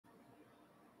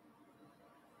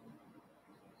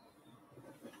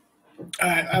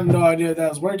I have no idea if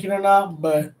that's working or not,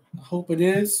 but I hope it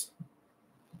is.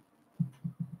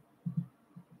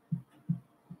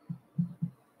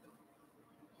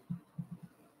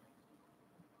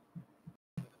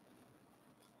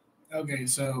 Okay,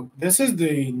 so this is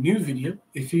the new video.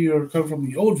 If you are coming from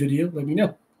the old video, let me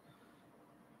know.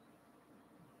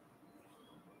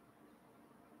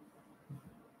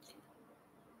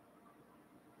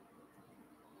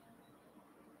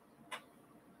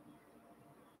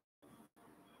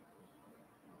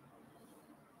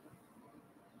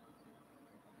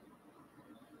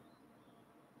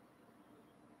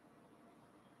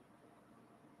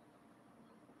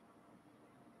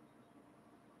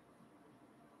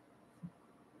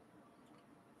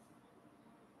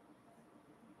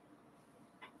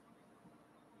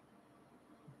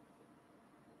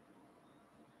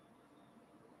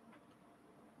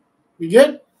 We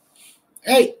good?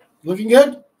 Hey, looking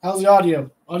good? How's the audio?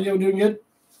 Audio doing good?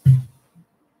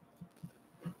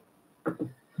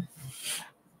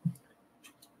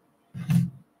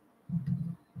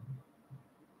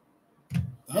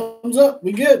 Thumbs up.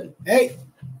 We good. Hey.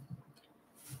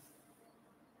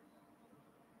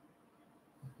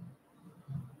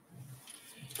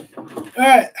 All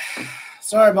right.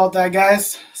 Sorry about that,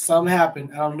 guys. Something happened.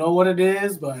 I don't know what it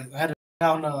is, but I had to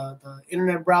down the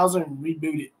internet browser and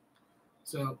reboot it.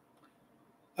 So,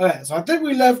 okay. So I think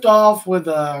we left off with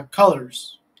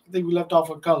colors. I think we left off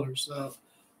with colors.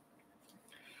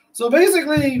 So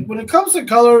basically, when it comes to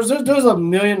colors, there's a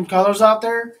million colors out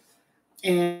there,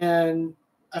 and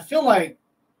I feel like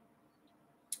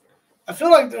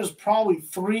there's probably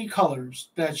 3 colors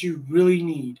that you really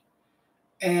need,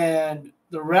 and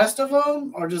the rest of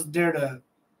them are just there to,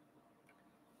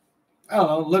 I don't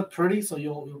know, look pretty, so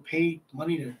you'll pay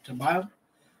money to buy them.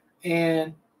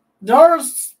 And there are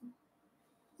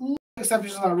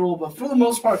exceptions to that rule, but for the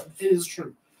most part, it is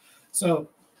true. So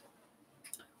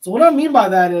what I mean by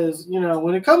that is,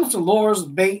 when it comes to lures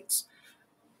and baits,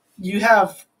 you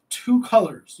have 2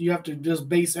 colors. You have to just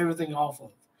base everything off of.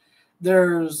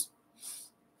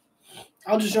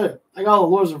 I'll just show you. I got all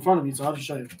the lures in front of me, so I'll just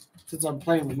show you since I'm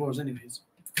playing with lures anyways.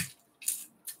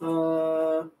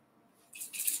 Right,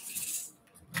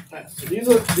 so these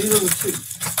are the 2.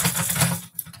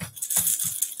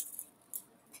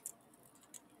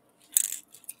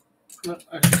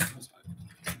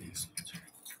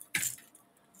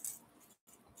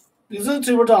 These are the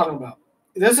 2 we're talking about.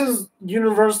 This is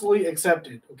universally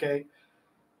accepted, okay?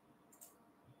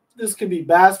 This could be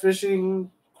bass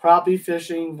fishing, crappie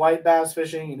fishing, white bass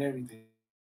fishing, and everything.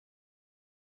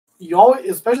 You always,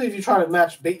 especially if you try to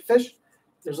match bait fish,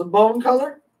 there's a bone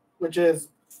color, which is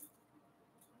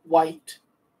white,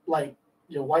 like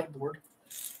your whiteboard.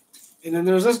 And then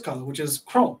there's this color, which is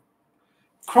chrome.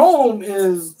 Chrome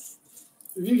is,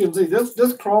 if you can see,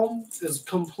 this chrome is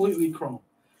completely chrome.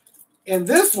 And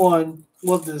this one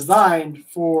was designed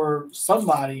for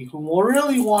somebody who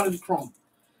really wanted chrome.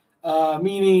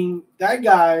 Meaning that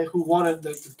guy who wanted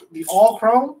the all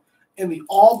chrome and the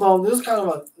all bone. This is kind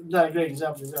of not a great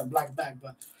example. He's got a black back,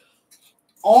 but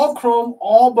all chrome,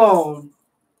 all bone.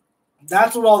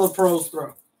 That's what all the pros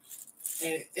throw,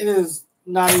 and it is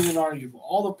not even arguable.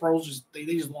 All the pros they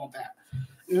just want that.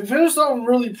 If there's something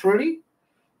really pretty,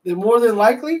 then more than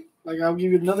likely, like I'll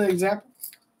give you another example.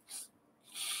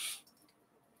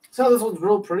 So this one's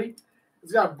real pretty.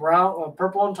 It's got brown,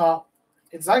 purple on top.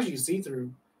 It's actually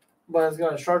see-through, but it's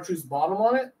got a chartreuse bottom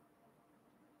on it.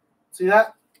 See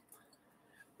that?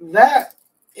 That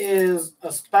is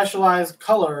a specialized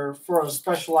color for a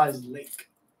specialized lake,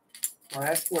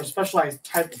 right? Or a specialized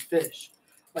type of fish.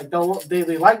 Like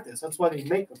they like this. That's why they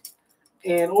make them.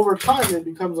 And over time, it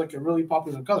becomes like a really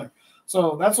popular color.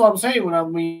 So that's what I'm saying when I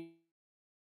mean,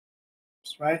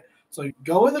 right? So you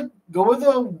go with a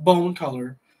bone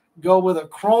color, go with a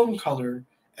chrome color,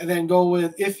 and then go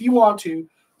with, if you want to,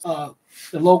 the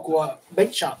local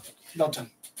bait shop. They'll tell you.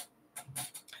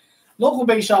 Local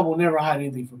bait shop will never hide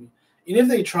anything from you. And if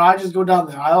they try, just go down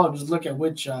the aisle and just look at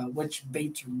which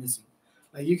baits are missing.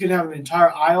 Like you can have an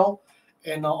entire aisle,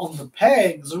 and on the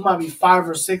pegs there might be 5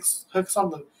 or 6 hooks on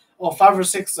the, or 5 or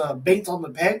 6 baits on the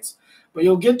pegs, but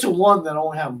you'll get to one that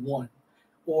only have one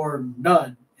or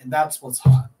none, and that's what's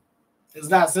hot. It's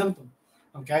that simple.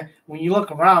 Okay, when you look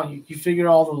around, you figure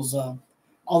all those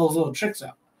little tricks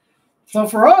out. So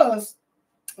for us,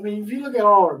 I mean, if you look at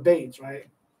all our baits, right?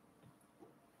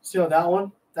 See how that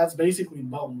one? That's basically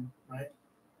bone, right?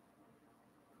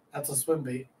 That's a swim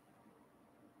bait.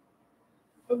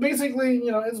 But basically,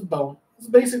 it's bone. It's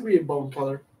basically a bone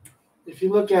color. If you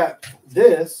look at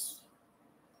this,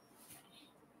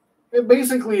 it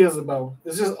basically is a bone.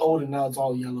 It's just old and now it's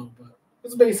all yellow, but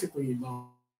it's basically a bone.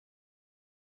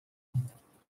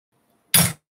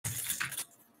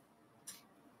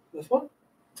 This one?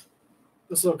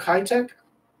 This little Kitech?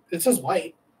 It says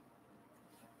white.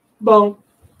 Boom.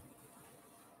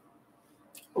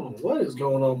 Oh, what is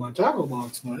going on with my tackle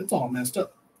box, man? It's all messed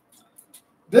up.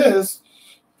 This,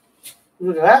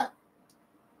 look at that.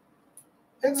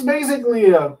 It's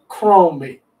basically a chrome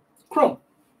bait. Chrome.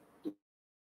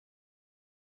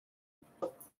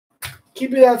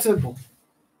 Keep it that simple.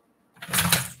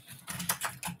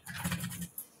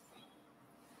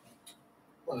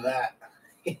 Look at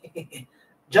that.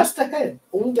 Just the head.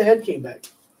 Only the head came back.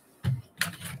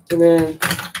 And then,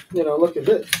 look at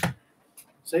this.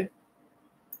 See?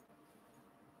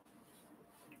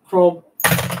 Chrome.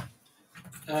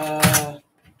 Yeah,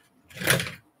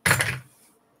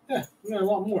 we got a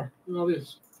lot more. Look at all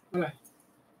this. Okay.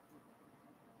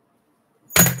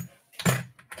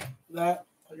 That.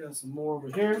 I got some more over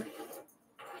here.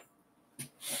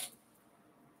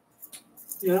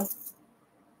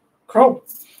 Chrome.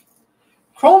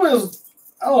 Chrome is,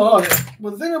 I don't know.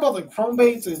 But the thing about the chrome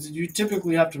baits is you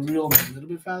typically have to reel them a little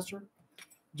bit faster,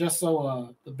 just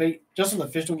so the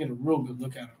fish don't get a real good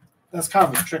look at them. That's kind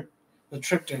of the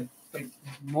trick to like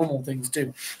normal things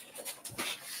too.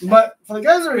 But for the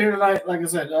guys that are here tonight, like I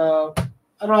said, I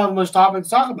don't have much topic to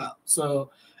talk about. So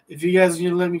if you guys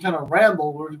let me kind of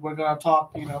ramble, we're gonna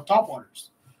talk, topwaters.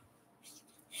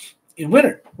 In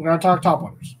winter, we're gonna talk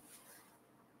topwaters.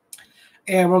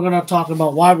 And we're going to talk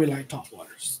about why we like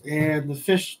topwaters and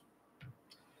the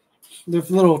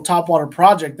little topwater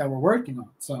project that we're working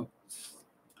on. So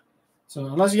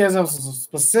unless you guys have some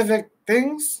specific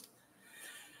things,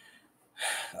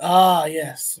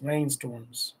 yes,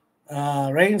 rainstorms.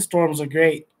 Rainstorms are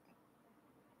great.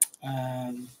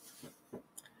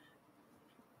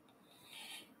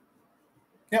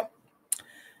 Yep.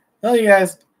 Well, you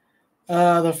guys,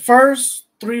 the first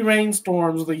 3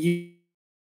 rainstorms of the year.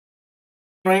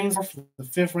 The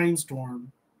 5th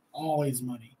rainstorm, always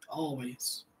money.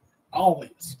 Always.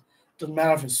 Doesn't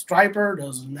matter if it's striper,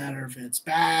 doesn't matter if it's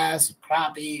bass,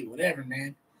 crappie, whatever,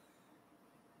 man.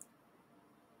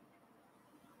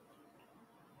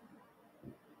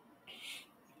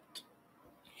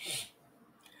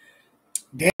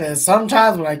 Damn,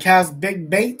 sometimes when I cast big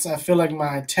baits, I feel like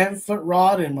my 10-foot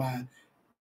rod and my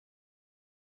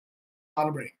on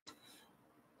a break.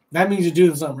 That means you're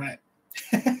doing something right.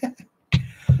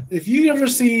 If you ever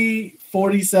see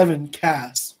 47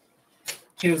 casts,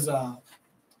 his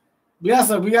we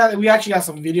actually got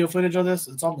some video footage of this.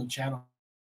 It's on the channel.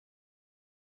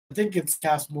 I think it's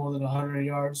cast more than 100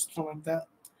 yards, something like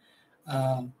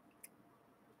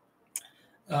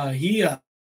that.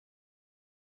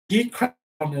 He cracked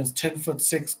on his 10'6"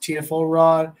 TFO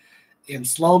rod in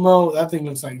slow mo. That thing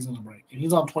looks like he's gonna break, and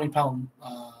he's on 20-pound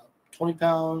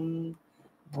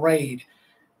braid.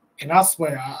 And I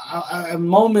swear, at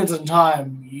moments in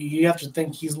time, you have to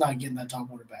think he's not getting that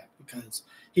topwater back because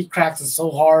he cracks it so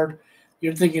hard.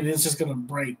 You're thinking it's just going to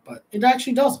break, but it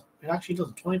actually doesn't.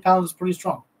 20 pounds is pretty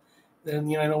strong. Then,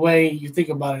 in a way, you think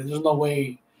about it, there's no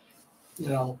way,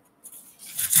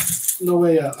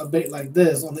 a bait like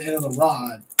this on the end of the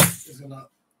rod is going to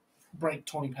break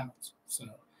 20 pounds. So,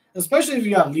 especially if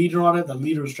you got a leader on it, the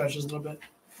leader stretches a little bit.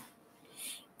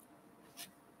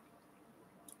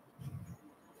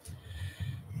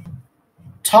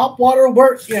 Top water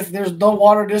works if there's no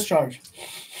water discharge.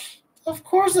 Of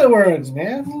course it works,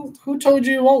 man. Who told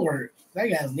you it won't work? That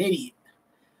guy's an idiot.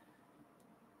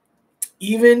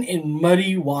 Even in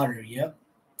muddy water. Yep.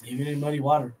 Even in muddy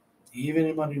water.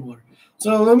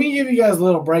 So let me give you guys a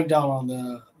little breakdown on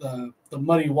the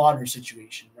muddy water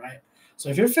situation, right? So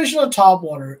if you're fishing a top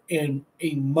water in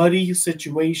a muddy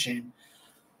situation,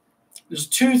 there's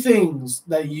 2 things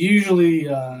that usually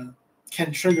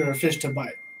can trigger a fish to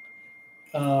bite.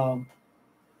 When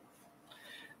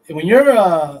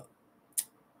you're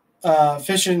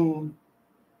fishing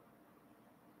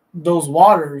those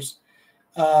waters,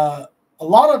 a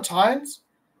lot of times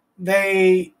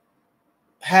they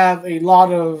have a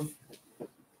lot of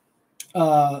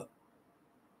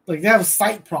they have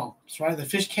sight problems, right? The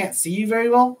fish can't see you very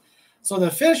well, so the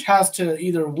fish has to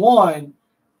either 1,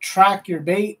 track your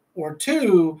bait, or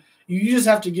 2, you just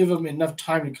have to give them enough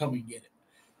time to come and get it.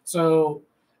 So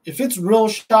if it's real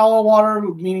shallow water,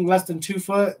 meaning less than 2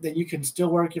 foot, then you can still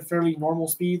work at fairly normal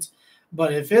speeds.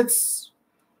 But if it's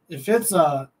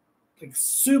like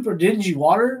super dingy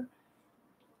water,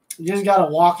 you just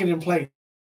gotta walk it in place.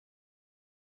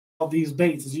 All these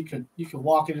baits is you can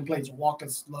walk it in place, walk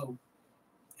it slow,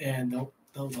 and they'll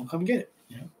come get it.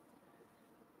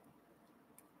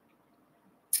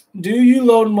 Do you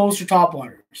load most of your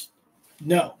topwaters?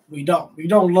 No, we don't.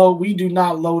 We do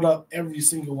not load up every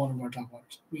single one of our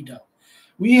topwaters. We don't.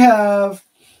 We have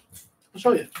I'll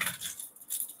show you.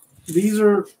 These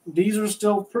are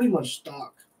still pretty much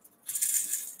stock.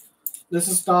 This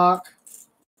is stock.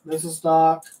 This is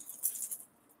stock.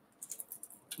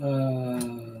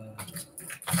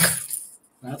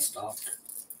 That's stock.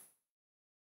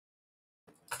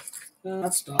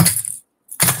 That's stock.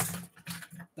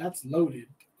 That's loaded.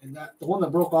 And that the one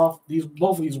that broke off,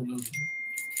 both of these were loaded.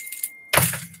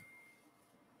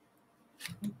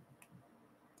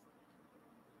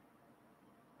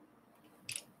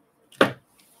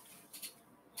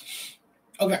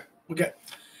 Okay.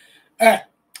 All right.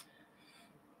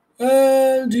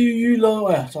 Do you know?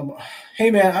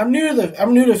 Hey man, I'm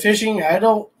new to fishing. I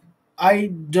don't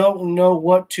know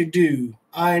what to do.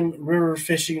 I'm river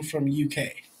fishing from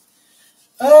UK.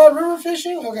 River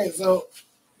fishing. Okay, so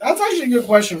that's actually a good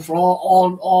question for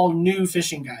all new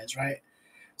fishing guys, right?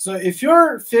 So if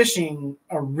you're fishing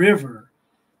a river,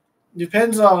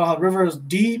 depends on how the river is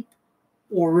deep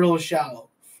or real shallow.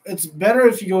 It's better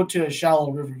if you go to a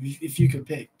shallow river if you could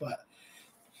pick, but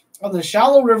on the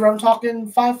shallow river, I'm talking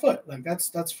 5 foot. Like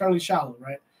that's fairly shallow,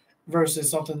 right? Versus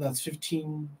something that's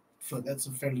 15 foot. That's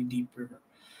a fairly deep river.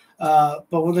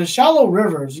 But with the shallow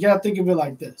rivers, you gotta think of it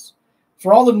like this.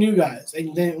 For all the new guys,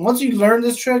 and then once you learn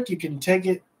this trick, you can take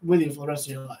it with you for the rest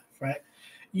of your life, right?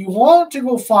 You want to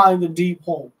go find the deep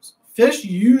holes. Fish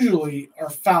usually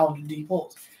are found in deep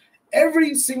holes.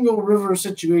 Every single river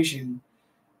situation,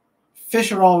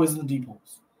 fish are always in the deep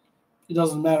holes. It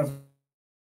doesn't matter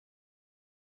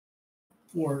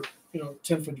or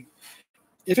 10 foot deep.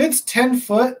 If it's 10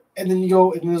 foot and then you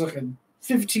go and there's like a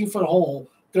 15-foot hole,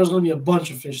 there's going to be a bunch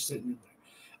of fish sitting in there.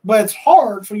 But it's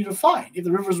hard for you to find if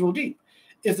the river's real deep.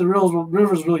 If the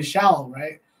river's really shallow,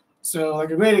 right? So like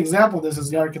a great example of this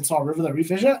is the Arkansas River that we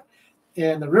fish at,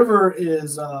 and the river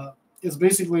is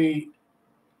basically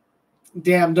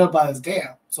dammed up by this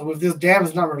dam. So if this dam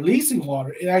is not releasing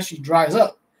water, it actually dries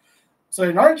up. So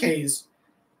in our case,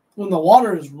 when the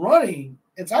water is running,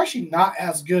 it's actually not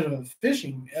as good of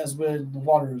fishing as when the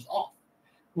water is off.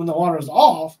 When the water is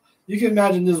off, you can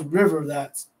imagine this river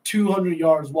that's 200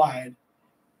 yards wide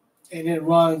and it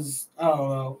runs, I don't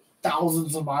know,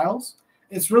 thousands of miles.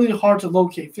 It's really hard to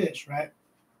locate fish, right?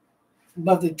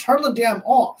 But if they turn the dam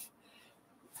off,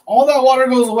 all that water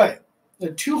goes away.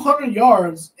 The 200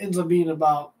 yards ends up being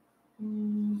about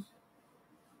 50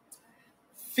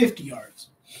 yards,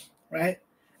 right?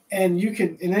 And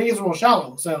then it gets real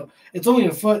shallow. So it's only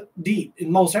a foot deep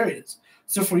in most areas.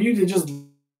 So for you to just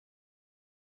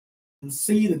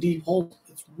see the deep hole,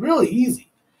 it's really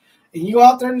easy. And you go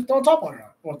out there and throw a top water on,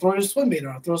 or throw your swim bait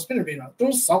on, throw a spinner bait on,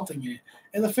 throw something in it.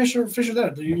 And the fish are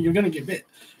there. You're going to get bit.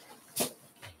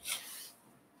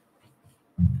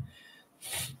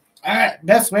 All right,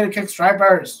 best way to kick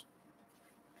stripers.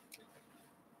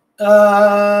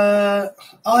 I'll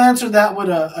answer that with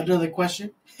another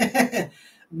question.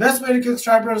 Best way to cook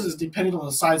stripers is depending on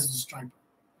the size of the striper.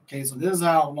 Okay, so this is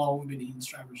how long we've been eating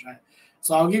stripers, right?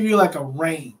 So I'll give you like a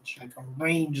range of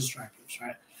stripers,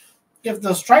 right? If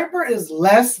the striper is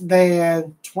less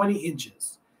than 20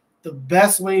 inches, the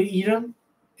best way to eat them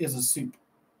is a soup.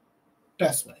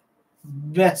 Best way to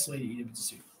eat them is a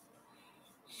soup.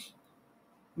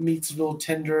 Meat's real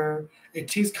tender. It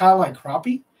tastes kind of like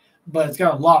crappie, but it's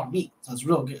got a lot of meat, so it's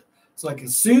real good. So like a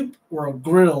soup or a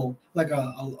grill, like a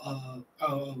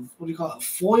what do you call it?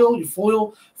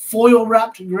 Foil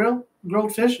wrapped grilled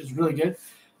fish is really good.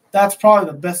 That's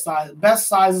probably the best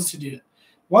sizes to do it.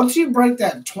 Once you break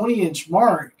that 20-inch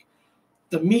mark,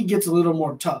 the meat gets a little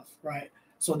more tough, right?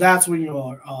 So that's when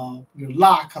your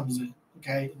lock comes in.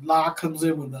 Okay, lock comes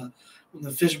in when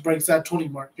the fish breaks that 20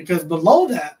 mark, because below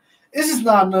that, it's just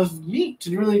not enough meat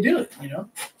to really do it, because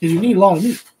you need a lot of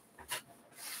meat.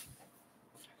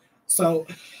 So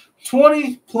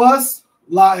 20 plus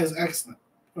lot is excellent,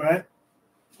 right?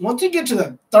 Once you get to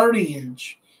the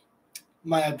 30-inch,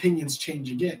 my opinions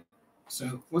change again.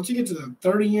 So once you get to the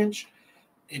 30-inch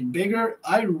and bigger,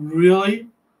 I really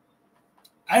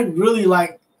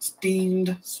like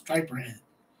steamed striper head.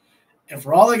 And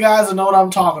for all the guys that know what I'm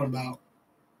talking about,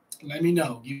 let me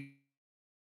know. Give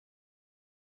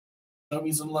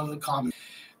me some love in the comments.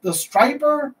 The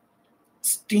striper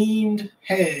steamed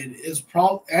head is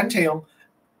and tail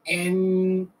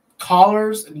and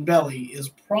collars and belly is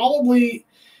probably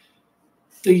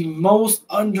the most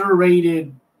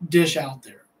underrated dish out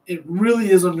there. It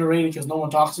really is underrated because no one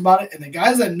talks about it, and the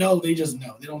guys that know, they just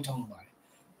know. They don't tell nobody.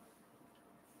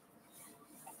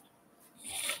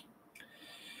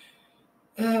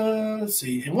 Let's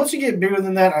see. And once you get bigger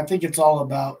than that, I think it's all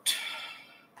about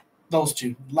those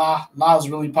two. La is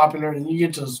really popular, and you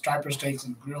get to striper steaks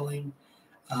and grilling.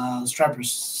 Striper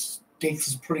steaks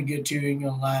is pretty good too. Ain't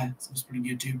gonna lie, it's pretty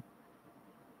good too.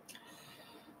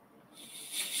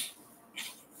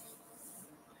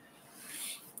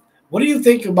 What do you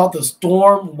think about the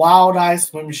Storm Wild Eye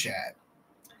Swim Shad?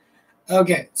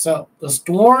 Okay, so the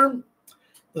Storm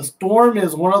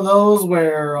is one of those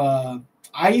where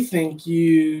I think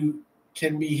you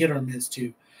can be hit or miss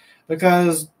too,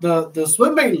 because the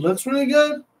swim bait looks really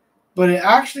good, but it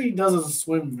actually doesn't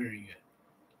swim very good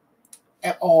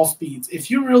at all speeds.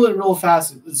 If you reel it real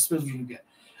fast, it swims really good,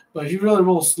 but if you reel it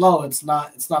real slow, it's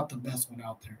not the best one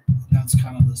out there. And that's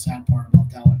kind of the sad part about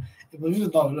that one.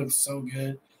 Even though it looks so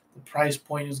good, the price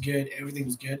point is good,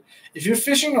 everything's good. If you're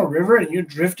fishing a river and you're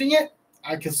drifting it,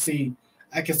 I can see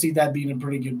that being a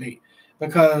pretty good bait,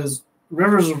 because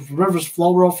rivers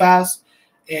flow real fast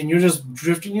and you're just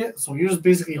drifting it, so you're just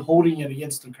basically holding it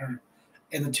against the current,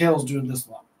 and the tail's doing this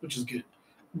a lot, which is good.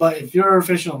 But if you're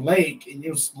fishing a lake and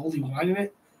you're slowly winding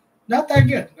it, not that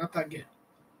good. Not that good.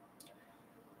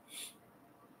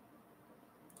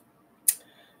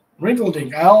 Wrinkle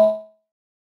dink. I'll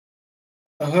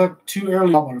hook too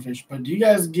early on water fish, but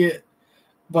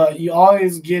you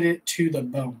always get it to the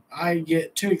bone. I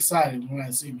get too excited when I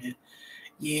see it.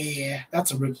 Yeah, that's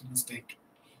a rookie mistake.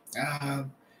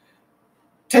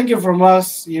 Take it from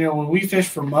us, when we fish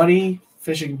for money,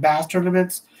 fishing bass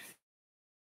tournaments,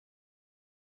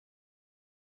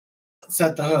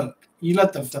 set the hook. You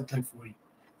let them set the hook for you.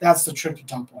 That's the trick to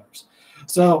top waters.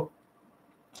 So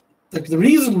the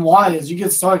reason why is you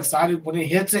get so excited when it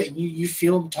hits it and you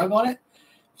feel them tug on it.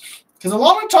 Because a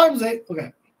lot of times let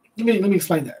me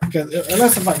explain that. Because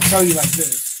unless if I tell you like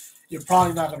this, you're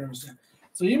probably not going to understand.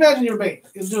 So you imagine your bait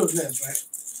is doing this, right?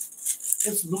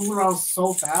 It's moving around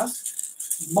so fast.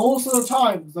 Most of the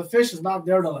time, the fish is not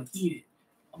there to eat it.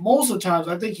 Most of the times,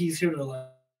 I think he's here to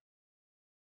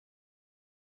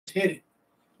hit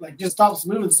it. Just stops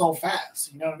moving so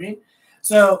fast. You know what I mean?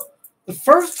 So the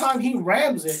first time he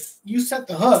rams it, you set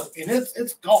the hook and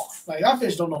it's gone. That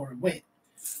fish don't know where it went.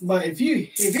 But if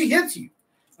he hits you,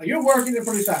 you're working it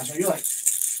pretty fast. You're like,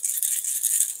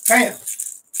 bam,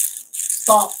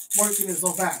 stop working it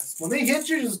so fast. When they hit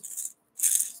you, just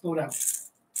slow down.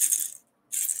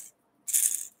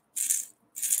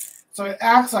 So it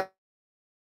acts like,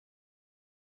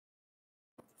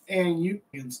 and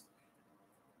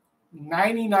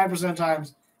 99% of the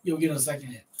times you'll get a second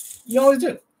hit. You always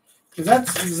do, because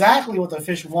that's exactly what the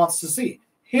fish wants to see.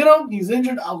 Hit him, he's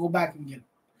injured. I'll go back and get him.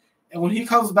 And when he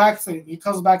comes back, to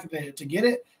get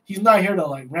it, he's not here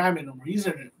to ram it anymore. He's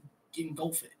here to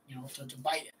engulf it, to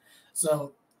bite it.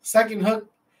 So second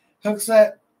hook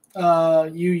set,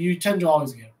 you tend to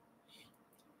always get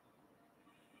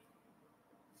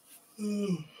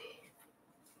him.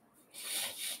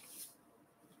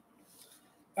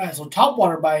 All right, so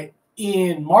topwater bite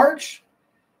in March,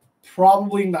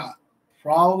 probably not.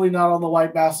 Probably not on the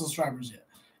white bass and stripers yet.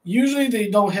 Usually they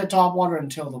don't hit topwater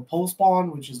until the post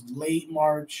spawn, which is late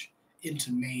March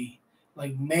into May.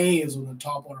 May is when the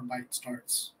topwater bite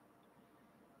starts.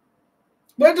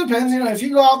 But it depends, if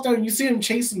you go out there and you see them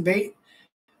chasing bait,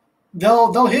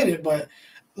 they'll hit it, but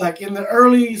in the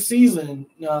early season,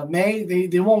 May,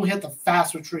 they won't hit the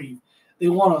fast retrieve. They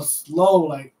want a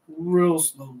slow, real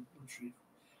slow retrieve.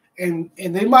 And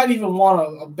they might even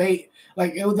want a bait.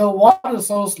 The water is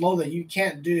so slow that you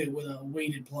can't do it with a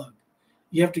weighted plug.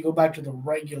 You have to go back to the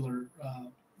regular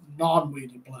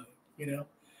non-weighted plug,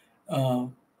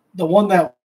 the one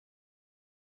that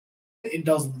it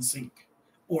doesn't sink,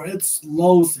 or it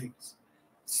slow sinks.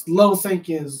 Slow sink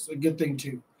is a good thing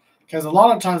too, because a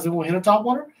lot of times it won't hit a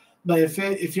topwater. But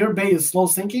if your bait is slow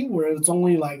sinking, where it's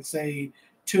only say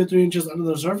 2 or 3 inches under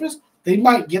the surface, they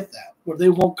might get that, where they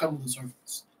won't come to the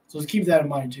surface. So just keep that in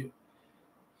mind too.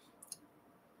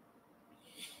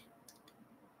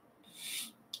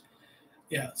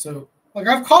 Yeah, so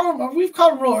I've caught them. We've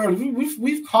caught them real early.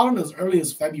 We've caught them as early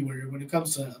as February when it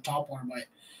comes to a topwater bite.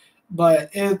 But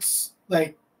it's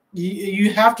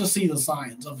you have to see the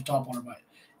signs of a topwater bite.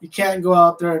 You can't go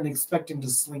out there and expect him to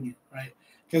sling it, right?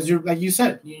 Because you're like you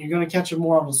said, you're going to catch him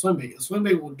more on the swim bait. The swim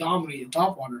bait will dominate the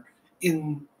topwater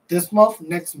in this month,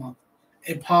 next month,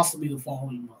 and possibly the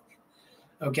following month.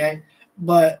 Okay,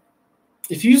 but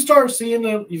if you start seeing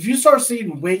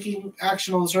waking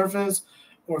action on the surface,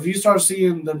 or if you start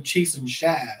seeing them chasing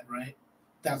shad, right,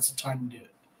 that's the time to do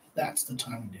it. That's the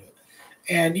time to do it.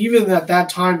 And even at that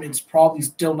time, it's probably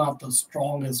still not the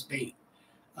strongest bait,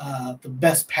 the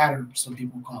best pattern, some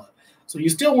people call it. So you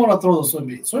still want to throw the swim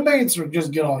baits. Swim baits are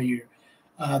just good all year.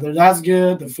 That's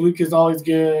good. The fluke is always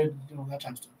good. That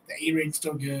type of stuff. The A-rate's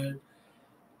still good.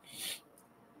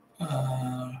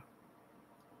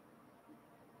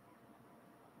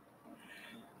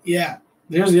 Yeah.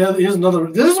 Here's another.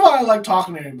 This is why I like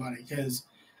talking to everybody, because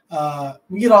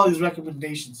we get all these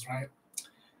recommendations, right?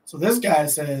 So this guy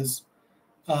says,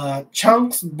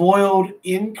 Chunks boiled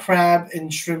in crab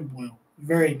and shrimp boil.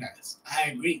 Very nice.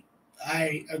 I agree.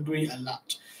 I agree a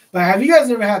lot. But have you guys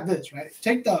ever had this, right?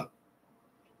 Take the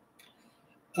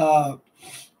uh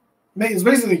it's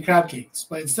basically crab cakes,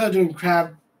 but instead of doing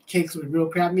crab cakes with real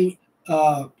crab meat,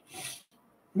 uh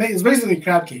it's basically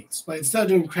crab cakes, but instead of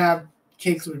doing crab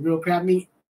cakes with real crab meat,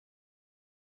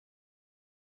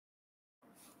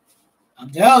 I'm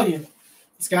telling you,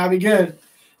 it's gotta be good.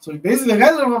 So basically,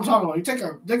 that's what I'm talking about. You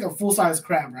take a full size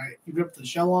crab, right? You rip the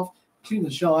shell off, clean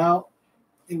the shell out,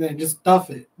 and then just stuff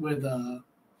it with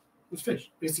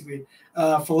fish. Basically,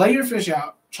 fillet your fish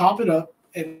out, chop it up,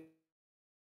 and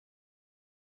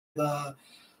the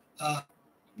I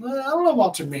don't know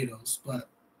about tomatoes, but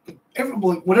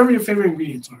whatever your favorite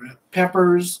ingredients are, right?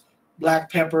 Peppers,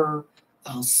 black pepper,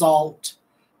 salt,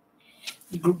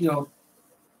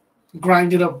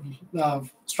 grind it up,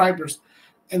 stripers,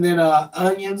 and then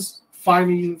onions,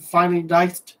 finely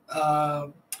diced,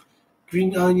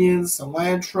 green onions,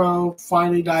 cilantro,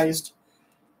 finely diced,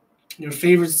 your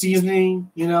favorite seasoning,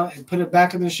 and put it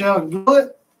back in the shell and grill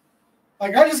it.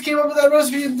 Like I just came up with that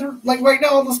recipe like right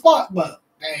now on the spot, but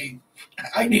hey,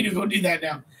 I need to go do that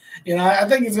now. I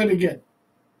think it's gonna be good.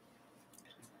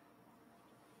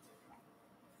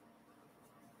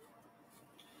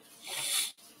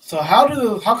 So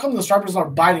how come the stripers are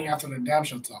biting after the dam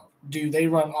shuts off? Do they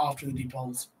run off to the deep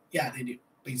holes? Yeah, they do.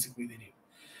 Basically, they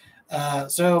do.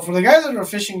 So for the guys that are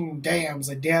fishing dams,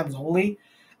 like dams only,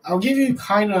 I'll give you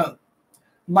kind of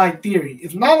my theory.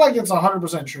 It's not like it's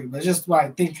 100% true, but it's just what I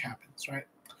think happens, right?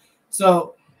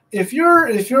 So if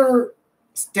you're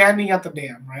standing at the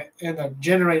dam, right, and the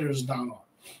generator is not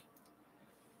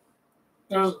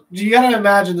on, you gotta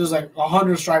imagine there's like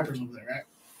 100 stripers over there, right?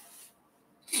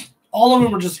 All of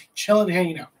them are just chilling,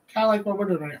 hanging out, kind of like what we're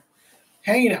doing right now,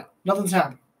 hanging out. Nothing's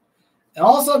happening, and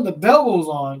all of a sudden the bell goes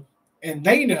on, and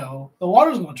they know the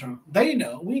water's going to turn on.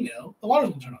 We know the water's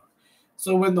going to turn on.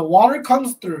 So when the water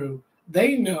comes through,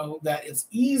 they know that it's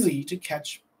easy to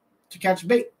catch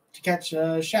bait, to catch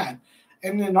shad.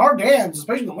 And in our dams,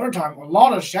 especially in the wintertime, a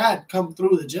lot of shad come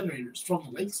through the generators from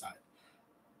the lakeside.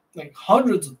 Like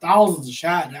hundreds of thousands of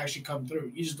shad actually come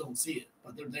through. You just don't see it,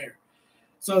 but they're there.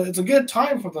 So it's a good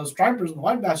time for those stripers and the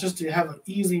white bass just to have an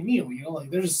easy meal. Like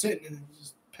they're just sitting and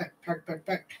just peck,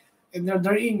 and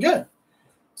they're eating good.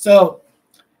 So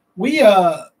we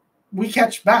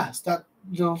catch bass that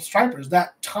stripers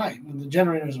that time when the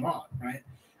generators are on, right?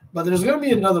 But there's going to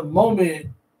be another moment,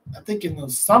 I think, in the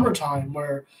summertime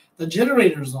where the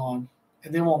generator's on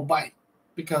and they won't bite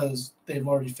because they've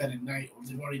already fed at night or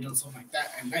they've already done something like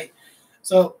that at night.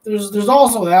 So there's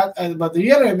also that, but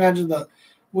you got to imagine that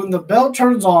when the bell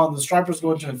turns on, the stripers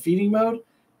go into a feeding mode,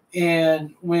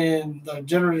 and when the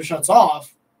generator shuts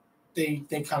off, they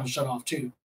kind of shut off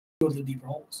too, go to the deeper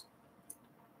holes.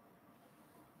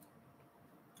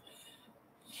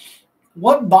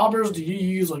 What bobbers do you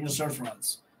use on your surf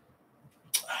rods?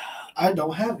 I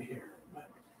don't have it here.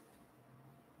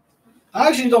 I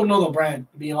actually don't know the brand,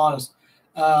 to be honest.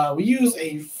 We use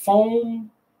a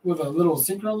foam with a little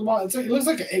sinker on the bottom. It looks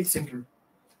like an egg sinker.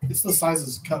 It's the size of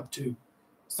this cup too.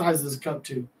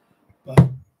 But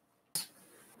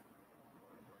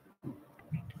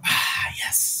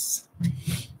yes.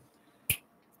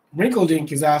 Wrinkle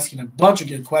Dink is asking a bunch of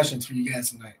good questions for you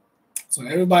guys tonight. So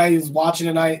everybody who's watching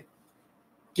tonight,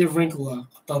 give Wrinkle a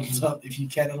thumbs up if you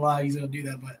can allow. He's gonna do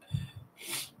that. But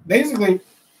basically,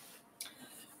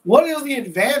 what is the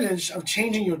advantage of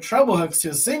changing your treble hooks to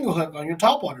a single hook on your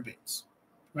topwater baits?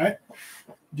 Right?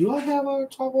 Do I have a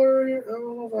topwater here? I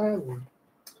don't know if I have one.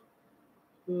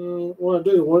 Well,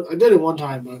 I did it one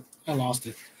time, but I lost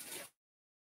it.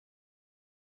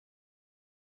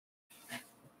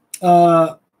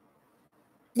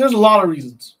 There's a lot of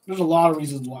reasons.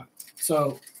 Why.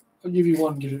 So I'll give you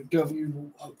one. Give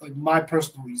you like my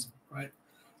personal reason, right?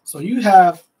 So you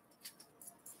have.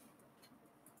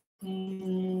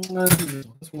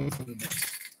 Let's wait for the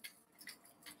next.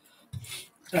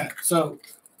 Right. So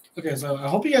I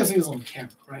hope you guys see this on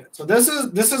camera, right? So this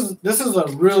is a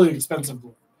really expensive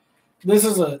board. This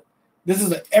is a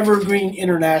Evergreen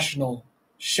International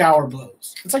shower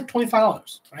blows. It's like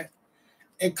 $25, right?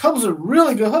 It comes with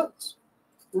really good hooks,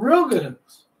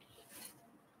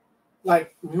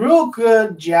 like real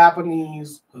good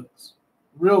Japanese hooks,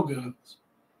 real good hooks.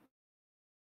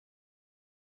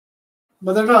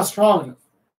 But they're not strong enough.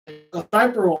 The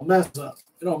striper will mess up.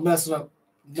 It'll mess it up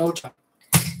no time.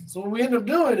 So what we end up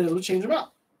doing is we change them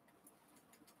out.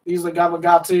 We use the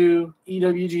Gamakatsu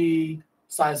EWG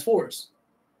size 4s.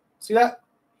 See that?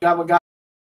 Gamakatsu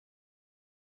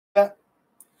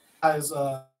size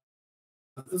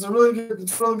It's a really good.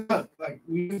 It's really good. Like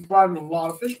we've brought in a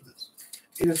lot of fish with this.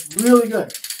 It is really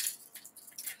good.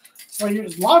 So a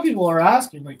lot of people are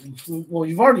asking, like, well,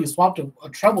 you've already swapped a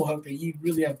treble hook that you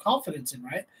really have confidence in,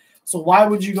 right? So why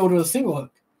would you go to a single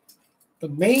hook? The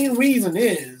main reason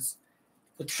is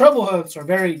the treble hooks are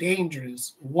very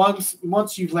dangerous once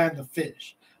you land the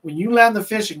fish. When you land the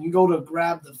fish and you go to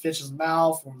grab the fish's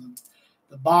mouth or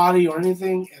the body or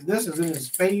anything, and this is in his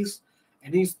face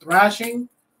and he's thrashing,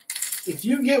 if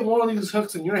you get one of these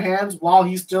hooks in your hands while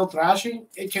he's still thrashing,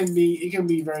 it can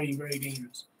be very, very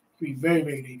dangerous. It can be very,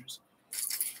 very dangerous.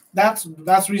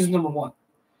 That's reason number one.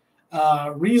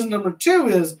 Reason number two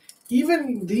is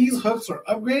even these hooks are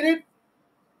upgraded.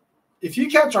 If you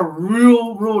catch a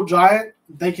real giant,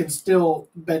 they can still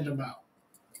bend them out.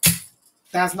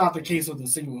 That's not the case with the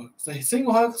single hooks. The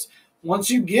single hooks, once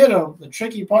you get them, the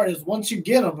tricky part is once you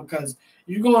get them, because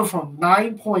you're going from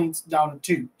 9 points down to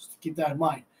 2. Just keep that in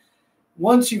mind.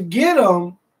 Once you get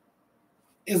them,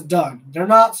 it's done. They're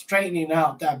not straightening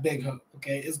out that big hook.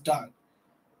 Okay, it's done.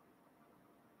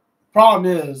 Problem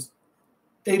is,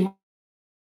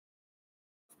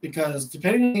 because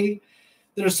depending,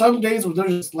 there's some days where they're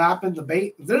just slapping the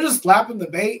bait. If they're just slapping the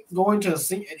bait, going to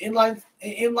an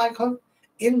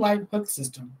inline hook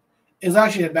system is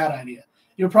actually a bad idea.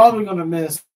 You're probably going to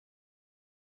miss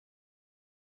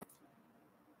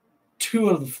 2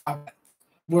 of the 5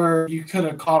 where you could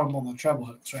have caught them on the treble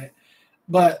hooks, right?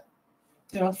 But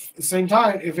at the same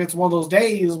time, if it's one of those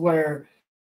days where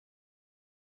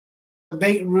the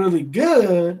bait really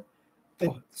good,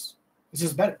 it's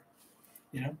just better,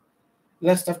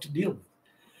 less stuff to deal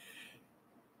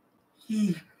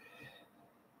with.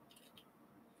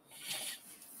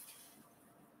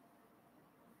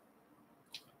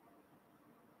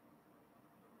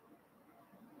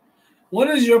 What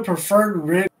is your preferred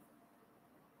rig?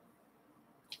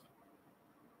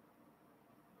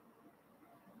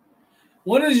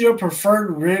 What is your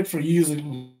preferred rig for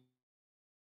using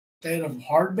instead of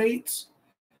hard baits?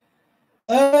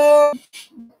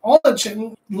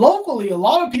 Locally, a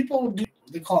lot of people do.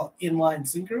 They call it inline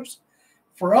sinkers.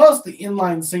 For us, the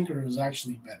inline sinker is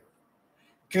actually better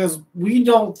because we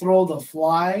don't throw the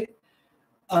fly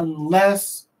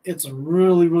unless it's a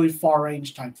really, really far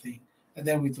range type thing, and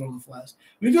then we throw the flies.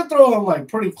 We could throw them like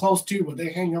pretty close to, but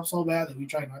they hang up so bad that we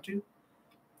try not to.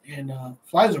 And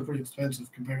flies are pretty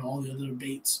expensive compared to all the other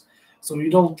baits, so we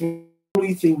don't throw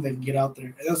anything that can get out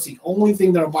there. And that's the only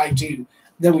thing that'll bite too.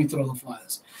 Then we throw the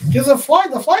flies. Because the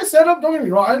fly setup, don't get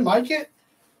me wrong, I like it,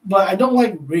 but I don't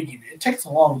like rigging it. It takes a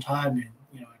long time, and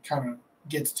it kind of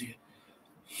gets to you.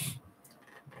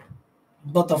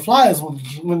 But the fly is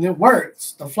when it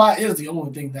works. The fly is the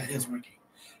only thing that is working.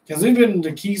 Because even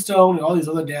the Keystone and all these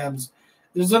other dams,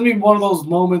 there's gonna be one of those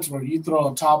moments where you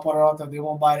throw a top water out that they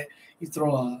won't bite it. You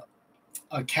throw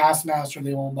a cast master,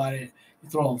 they won't bite it. You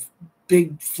throw a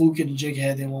big fluking jig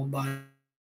head, they won't bite it.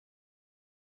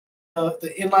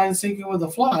 The inline sinker with a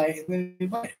fly, and then they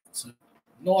bite it. So,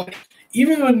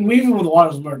 even when the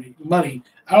water's muddy,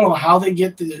 I don't know how they I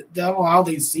don't know how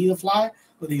they see the fly,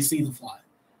 but they see the fly.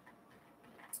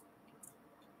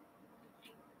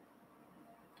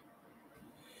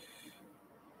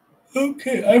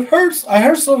 Okay, I heard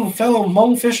some fellow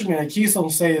Hmong fishermen at Keystone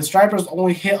say the stripers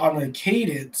only hit on a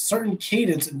certain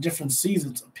cadence in different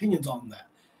seasons. Opinions on that?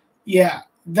 Yeah,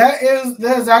 that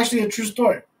is actually a true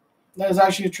story. That is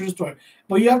actually a true story.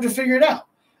 But you have to figure it out.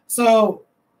 So,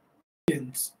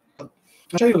 I'll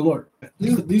show you the Lord.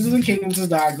 These are the cadences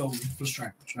that I go with for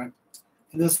stripers, right?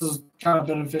 And this is kind of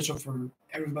beneficial for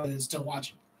everybody that's still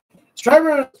watching.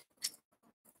 Striper,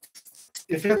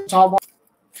 if it's top,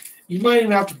 you might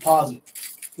even have to pause it,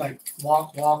 like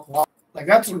walk. Like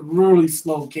that's a really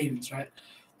slow cadence, right?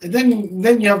 And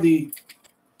then you have the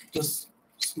just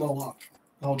slow walk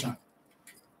the whole time,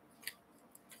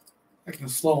 like a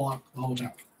slow walk the whole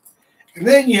time. And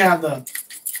then you have the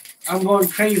I'm going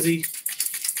crazy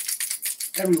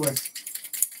everywhere.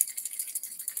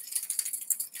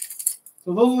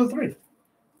 So those are the three.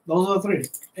 Those are the three.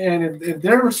 And if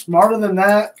they're smarter than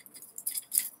that,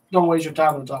 don't waste your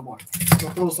time on the top one. Go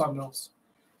throw something else.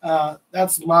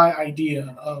 That's my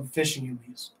idea of fishing in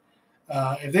these.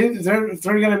 If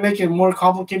they're gonna make it more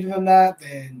complicated than that,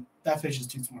 then that fish is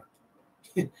too smart.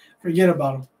 Forget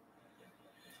about them.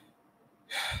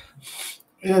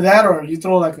 Either that or you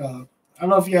throw like I don't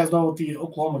know if you guys know what the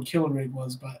Oklahoma killer rig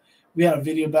was, but we had a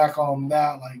video back on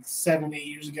that like 7-8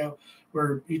 years ago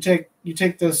where you take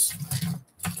this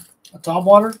a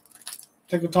topwater,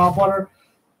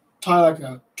 tie like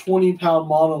a 20-pound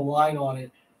mono line on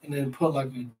it, and then put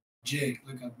like a jig,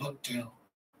 like a bucktail.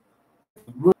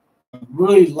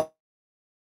 Really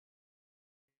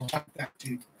like that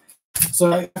too.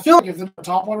 So I feel like if the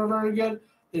top water very good,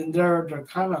 then they're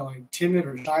kind of like timid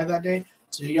or shy that day.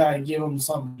 So you gotta give them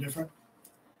something different.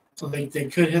 So they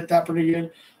could hit that pretty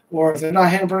good. Or if they're not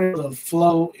hitting pretty good, the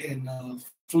flow and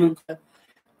fluke,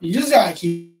 you just gotta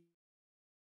keep.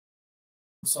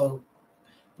 So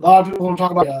a lot of people don't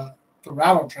talk about the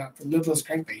rattle trap, the lipless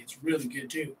crankbait. It's really good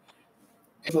too.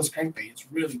 Lipless crankbait, it's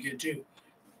really good too.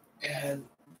 And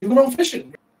people don't fish it.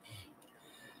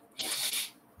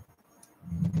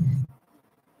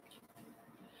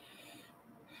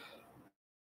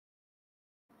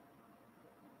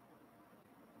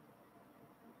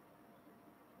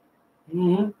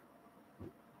 Mm-hmm.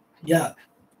 Yeah.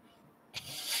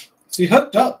 See,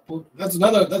 hooked up. That's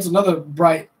another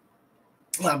bright,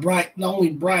 not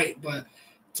only bright, but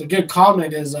it's a good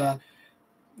comment. Is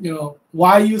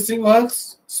why you single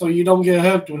hooks so you don't get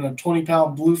hooked when a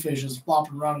 20-pound bluefish is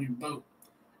flopping around your boat.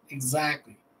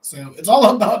 Exactly. So it's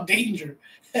all about danger.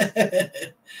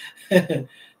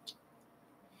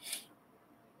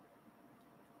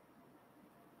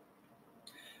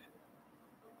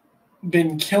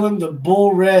 Been killing the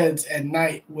bull reds at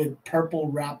night with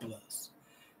purple rapalas.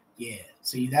 Yeah,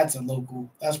 see, that's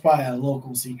probably a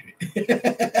local secret.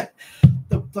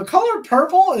 the color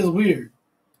purple is weird.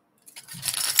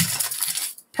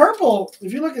 Purple,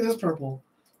 if you look at this purple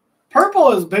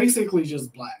is basically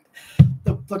just black.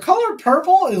 The color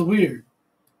purple is weird.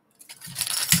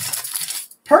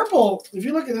 Purple, if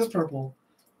you look at this purple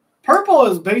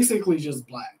is basically just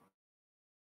black.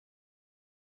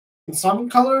 In some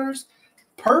colors,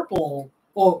 purple,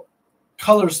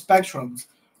 color spectrums,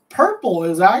 purple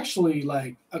is actually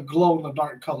like a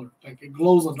glow-in-the-dark color. Like it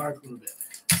glows in the dark a little bit.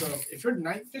 So if you're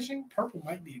night fishing, purple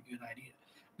might be a good idea.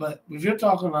 But if you're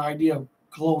talking the idea of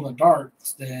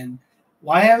glow-in-the-darks, then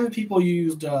why haven't people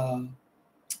used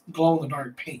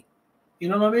glow-in-the-dark paint? You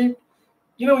know what I mean?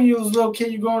 You know when you was a little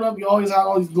kid, you growing up, you always had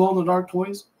all these glow-in-the-dark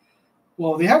toys?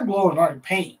 Well, they have glow-in-the-dark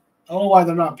paint. I don't know why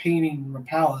they're not painting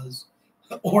Rapalas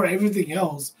or everything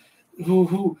else.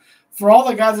 Who for all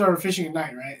the guys that are fishing at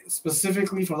night, right?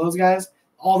 Specifically for those guys,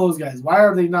 all those guys, why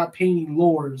are they not painting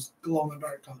lures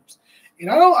glow-in-the-dark colors? And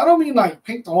I don't mean like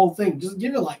paint the whole thing. Just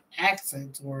give it like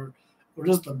accents or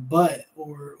just the butt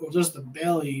or just the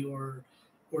belly or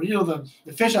the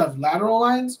fish have lateral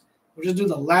lines. Or just do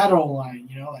the lateral line,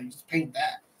 like just paint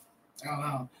that. I don't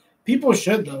know. People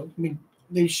should though. I mean,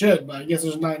 they should, but I guess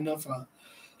there's not enough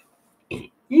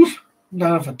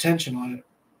attention on it.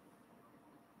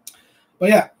 But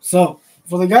yeah, so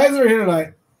for the guys that are here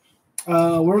tonight,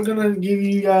 we're gonna give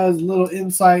you guys a little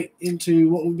insight into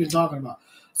what we've been talking about.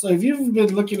 So if you've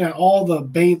been looking at all the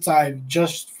baits I've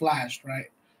just flashed, right?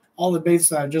 All the baits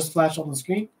that I've just flashed on the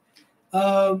screen,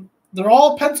 they're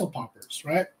all pencil poppers,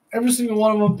 right? Every single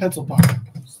one of them pencil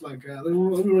poppers. Like let me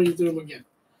run you through them again.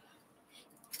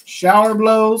 Shower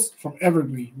blows from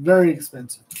Evergreen, very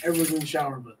expensive. Evergreen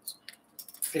shower blows,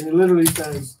 and it literally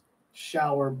says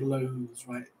shower blows,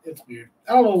 right? It's weird.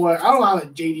 I don't know how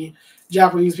the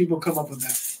Japanese people come up with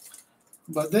that.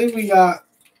 But then we got.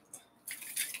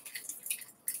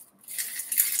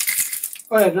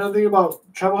 Oh yeah, another thing about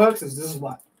treble hooks is this is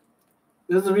why.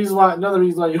 This is the reason why. Another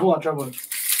reason why you don't want treble hooks.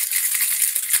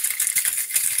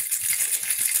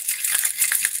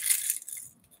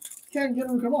 Can't get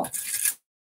them to come off.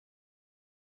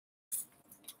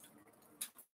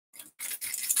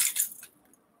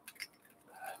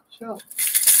 So,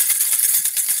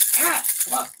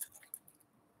 come on.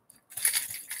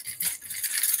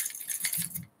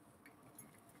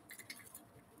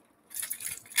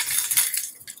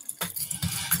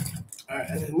 All right,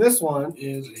 and then this one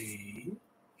is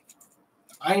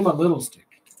I'm a little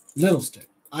stick.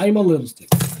 I'm a little stick.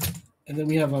 And then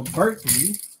we have a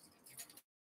Berkeley.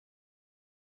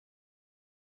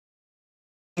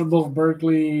 Both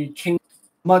Berkeley, King,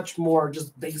 much more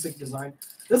just basic design.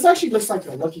 This actually looks like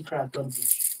a Lucky Crab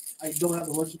gunfish. I don't have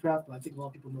the Lucky Crab, but I think a lot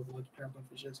of people know the Lucky Crab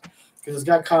gunfish is because it's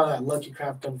got kind of that Lucky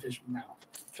Crab gunfish mouth,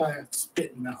 kind of that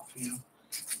spitting mouth,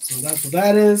 So that's what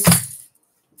that is.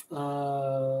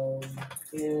 And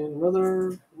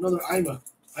another I'm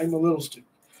a little stick.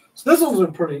 So this one's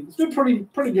been pretty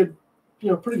good,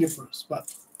 pretty good for us.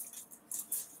 But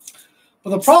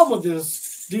the problem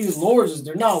with these lures is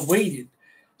they're not weighted.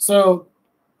 So,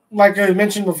 like I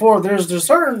mentioned before, there's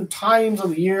certain times of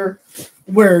the year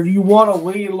where you want a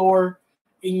weighted lure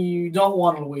and you don't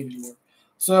want a weighted lure.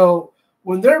 So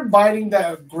when they're biting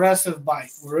that aggressive bite,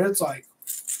 where it's like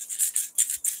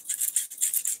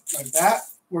that,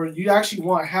 where you actually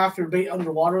want half your bait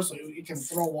underwater so it can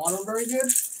throw water very good,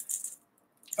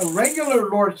 a regular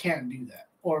lure can't do that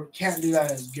or can't do that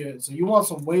as good. So you want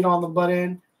some weight on the butt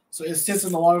end So it sits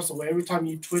in the water. So every time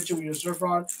you twitch it with your surf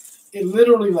rod, it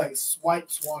literally like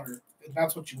swipes water. And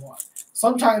that's what you want.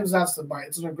 Sometimes that's the bite.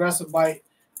 It's an aggressive bite.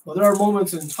 But there are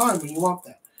moments in time when you want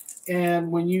that.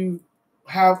 And when you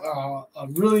have a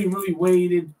really, really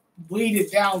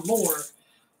weighted down lure,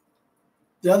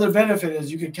 the other benefit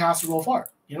is you can cast it real far.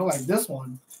 You know, like this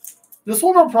one. This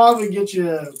one will probably get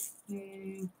you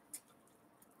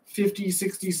 50,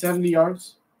 60, 70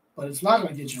 yards. But it's not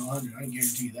going to get you 100. I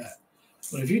guarantee you that.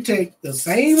 But if you take the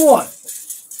same one,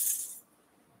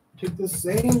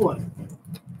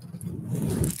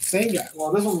 same guy.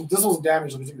 Well, this one's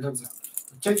damaged. Let me take the heads out.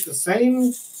 Take the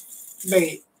same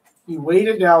bait, you weight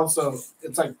it down so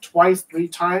it's like twice, 3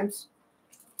 times.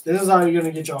 This is how you're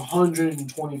gonna get your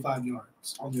 125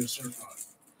 yards on your surf rod.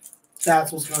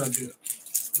 That's what's gonna do it.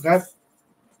 Okay.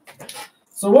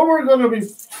 So what we're gonna be,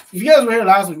 if you guys were here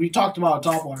last week, we talked about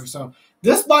topwater. So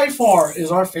this by far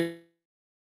is our favorite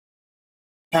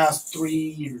past 3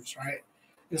 years, right?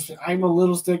 I'm a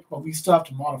little stick, but we still have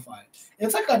to modify it.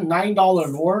 It's like a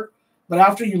 $9 lure, but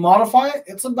after you modify it,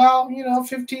 it's about,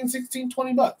 15, 16,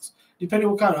 20 bucks. Depending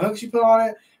on what kind of hooks you put on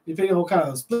it, depending on what kind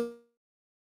of split,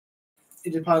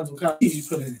 it depends what kind of you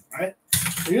put in it, right?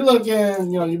 So you're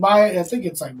looking, you buy it, I think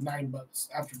it's like $9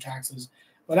 after taxes.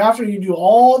 But after you do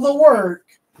all the work,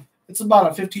 it's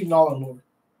about a $15 lure,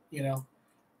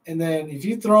 And then if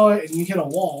you throw it and you hit a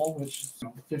wall, which is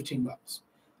 $15.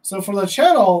 So for the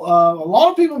channel, a lot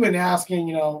of people have been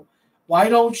asking, why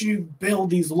don't you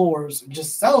build these lures and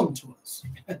just sell them to us?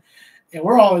 And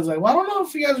we're always like, well, I don't know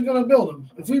if you guys are going to build them.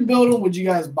 If we build them, would you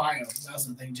guys buy them? That's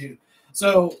the thing, too.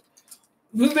 So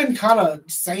we've been kind of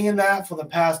saying that for the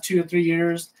past 2 or 3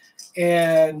 years.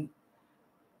 And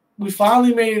we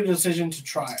finally made a decision to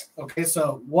try it. Okay,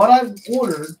 so what I've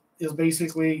ordered is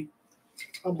basically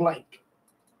a blank.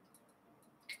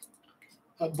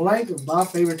 A blank of my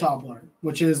favorite topwater,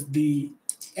 which is the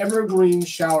Evergreen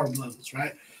Shower Blows,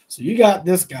 right? So you got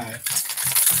this guy.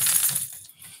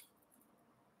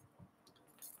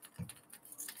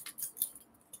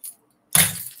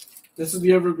 This is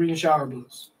the Evergreen Shower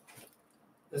Blows.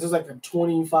 This is like a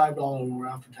 $25 lure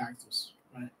after taxes,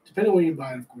 right? Depending on where you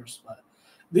buy it, of course. But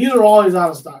these are always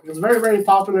out of stock. It's very, very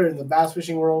popular in the bass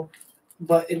fishing world.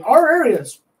 But in our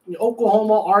areas, in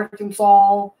Oklahoma,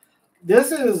 Arkansas,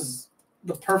 this is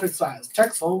the perfect size.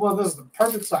 Texas, Oklahoma, this is the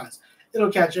perfect size.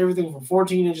 It'll catch everything from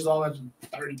 14 inches all the way to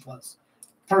 30 plus.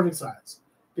 Perfect size.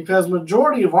 Because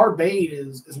majority of our bait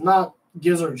is not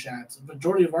gizzard shads. The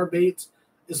majority of our baits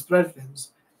is thread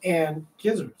fins and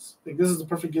gizzards. Like this is the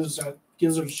perfect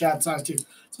gizzard shad size too.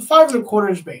 It's a 5 1/4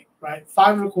 inch bait, right?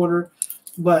 5 1/4,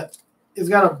 but it's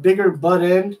got a bigger butt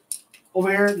end over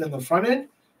here than the front end,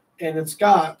 and it's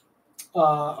got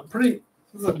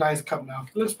this is a nice cut mouth.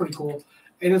 It looks pretty cool.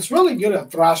 And it's really good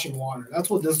at thrashing water. That's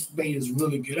what this bait is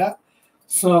really good at.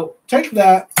 So take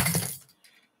that,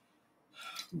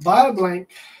 buy the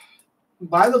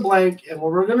blank, and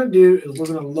what we're going to do is we're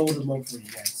going to load them up for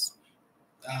you guys.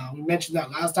 We mentioned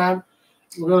that last time.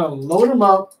 We're going to load them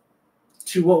up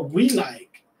to what we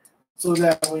like so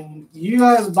that when you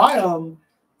guys buy them,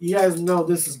 you guys know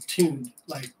this is tuned.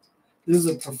 Like, this is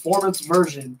a performance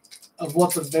version of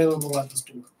what's available at the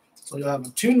store. So you'll have a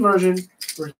tuned version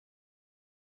for,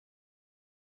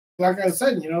 like I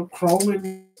said, chrome.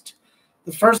 And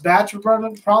the first batch we're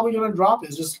probably going to drop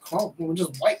is just chrome.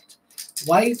 Just white.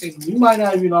 White, and we might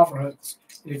not even offer hooks.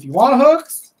 And if you want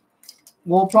hooks,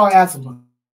 we'll probably add some hooks.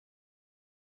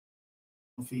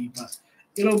 But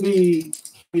it'll be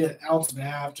 1.5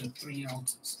 ounces to 3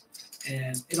 ounces.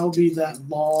 And it'll be that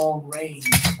long range.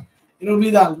 It'll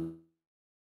be that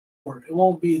short. It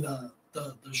won't be the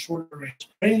shorter range.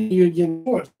 And you get in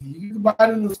stores. You can buy it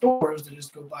in the stores, then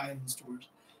just go buy it in the stores.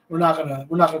 We're not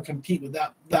gonna compete with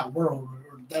that world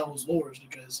or those lures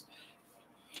because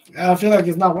I feel like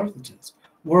it's not worth it to us.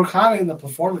 We're kind of in the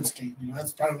performance game.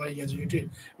 That's probably why you guys are here too.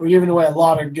 We're giving away a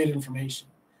lot of good information,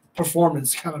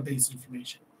 performance kind of based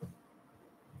information.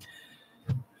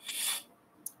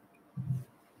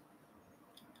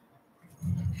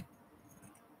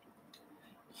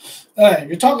 All right,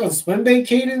 you're talking swim bait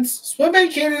cadence. Swim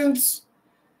bait cadence.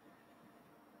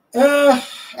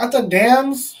 At the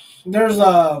dams, there's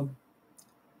a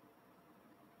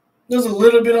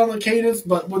little bit on the cadence,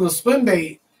 but with a swim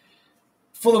bait,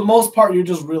 for the most part, you're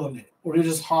just reeling it or you're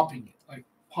just hopping it, like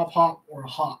hop, hop, or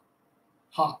hop,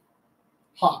 hop,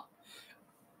 hop.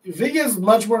 If it gets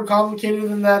much more complicated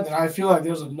than that, then I feel like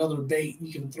there's another bait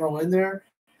you can throw in there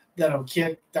that'll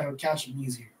catch them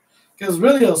easier. Because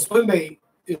really, a swim bait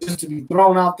is just to be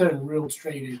thrown out there and reeled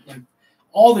straight in. Like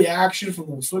all the action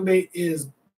from the swim bait is,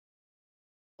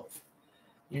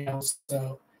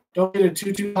 so Don't get it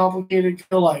too complicated.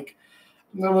 Feel like,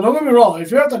 no, don't get me wrong.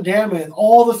 If you're at the dam and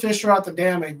all the fish are at the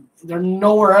dam and they're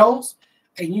nowhere else,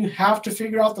 and you have to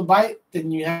figure out the bite,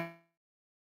 then you have.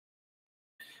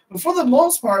 But for the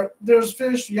most part, there's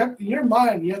fish. You have in your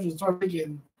mind. You have to start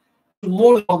thinking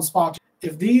more than one spot.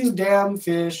 If these damn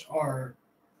fish are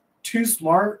too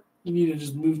smart, you need to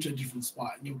just move to a different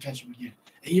spot and you'll catch them again,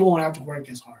 and you won't have to work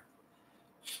as hard.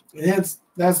 And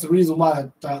that's the reason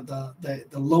why the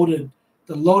loaded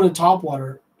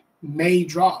topwater may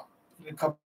drop in a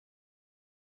couple,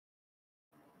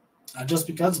 just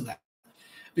because of that.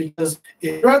 Because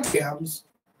if you're at dams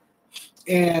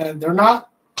and they're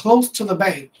not close to the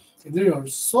bank, and they are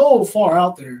so far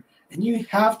out there, and you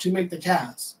have to make the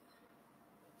cast,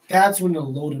 that's when the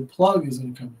loaded plug is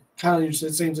going to come in. Kind of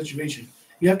the same situation.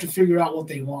 You have to figure out what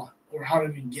they want or how to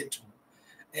even get to them.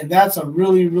 And that's a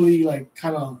really, really like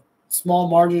kind of small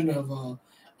margin of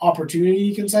opportunity,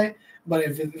 you can say. But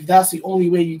if that's the only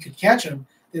way you can catch them,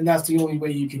 then that's the only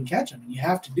way you can catch them. And you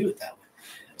have to do it that way.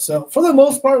 So for the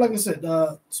most part, like I said,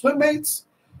 swim baits,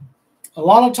 a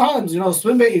lot of times,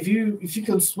 swim bait, if you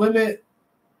can swim it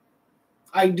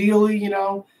ideally,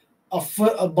 a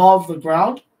foot above the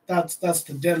ground, that's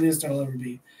the deadliest it'll ever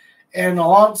be. And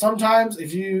sometimes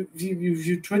if you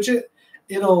twitch it,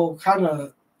 it'll kind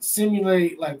of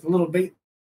simulate like a little bait,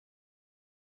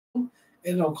 and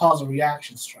it'll cause a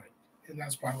reaction strike, and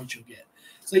that's probably what you'll get.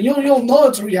 So you'll know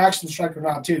it's a reaction strike or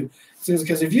not too,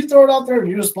 because if you throw it out there and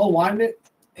you're just slow winding it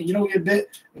and you don't get bit,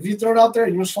 if you throw it out there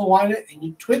and you're slow winding it and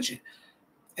you twitch it,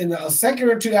 and a second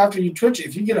or two after you twitch it,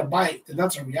 if you get a bite, then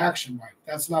that's a reaction bite.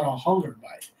 That's not a hunger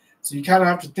bite. So you kind of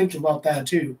have to think about that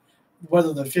too,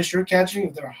 whether the fish you're catching,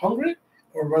 if they're hungry,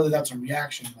 or whether that's a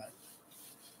reaction bite.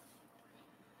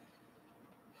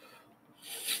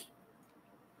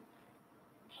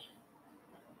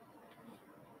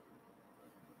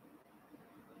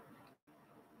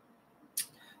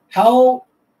 How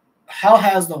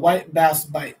has the white bass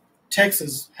bite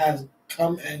Texas has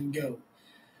come and go?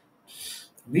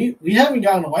 We haven't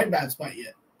gotten a white bass bite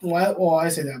yet. Well, I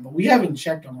say that, but we haven't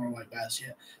checked on our white bass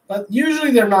yet. But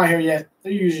usually they're not here yet.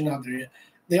 They're usually not there yet.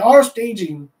 They are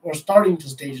staging or starting to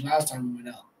stage last time we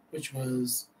went out, which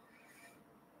was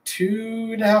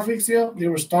 2.5 weeks ago. They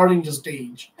were starting to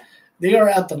stage. They are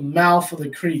at the mouth of the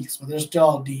creeks, but they're still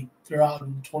all deep. They're out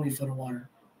in 20 foot of water.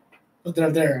 But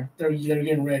they're there. They're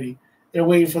getting ready. They're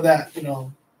waiting for that,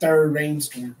 third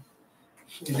rainstorm.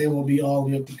 And they will be all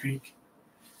the way up the creek.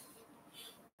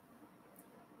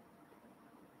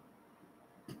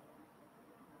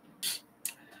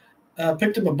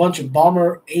 Picked up a bunch of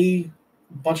bomber A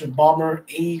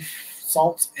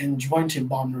salts and jointed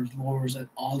bomber lures at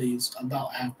Ollie's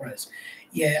about half price.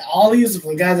 Yeah, Ollie's,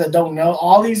 for the guys that don't know,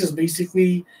 Ollie's is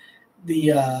basically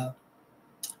the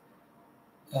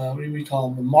what do we call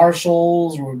them? The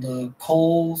Marshalls or the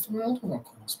Coles. Well, not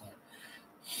Coles, but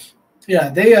yeah,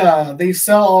 they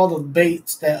sell all the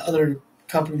baits that other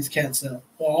companies can't sell,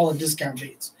 or all the discount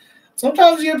baits.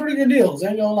 Sometimes you get pretty good deals. I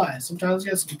ain't gonna lie. Sometimes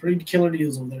you get some pretty killer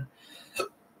deals over there.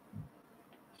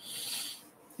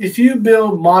 If you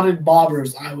build modded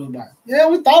bobbers, I will buy. Yeah,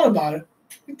 we thought about it.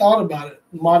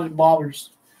 Modded bobbers,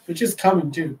 which is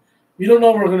coming too. We don't know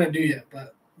what we're gonna do yet,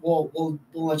 but we'll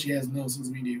let you guys know as soon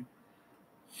as we do.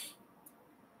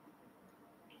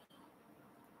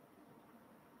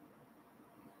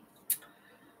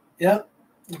 Yep.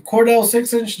 The Cordell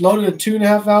 6-inch loaded at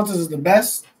 2.5 ounces is the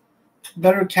best.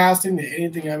 Better casting than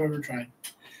anything I've ever tried.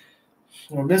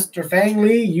 Or Mr. Fang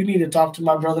Lee, you need to talk to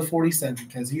my brother 47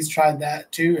 because he's tried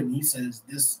that too, and he says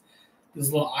this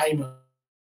little IMA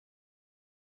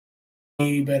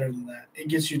way better than that. It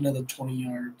gets you another 20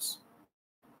 yards.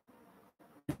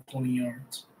 20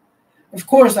 yards. Of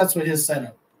course, that's what his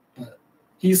setup, but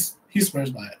he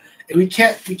swears by it. And we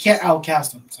can't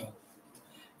outcast him. So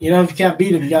if you can't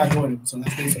beat him, you gotta join him. So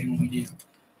that's basically what we do.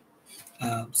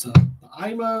 So the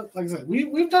IMA, like I said,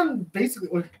 we've done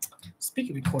basically.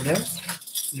 Speaking of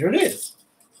Cordell, there it is.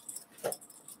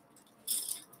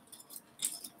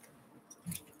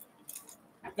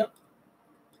 Yep.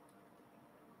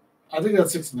 I think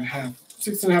that's 6.5.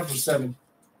 6.5 or 7,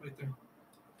 right there.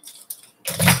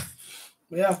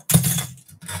 But yeah.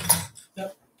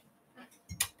 Yep.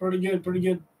 Pretty good.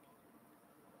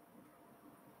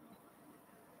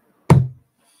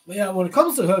 But yeah, when it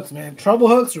comes to hooks, man, treble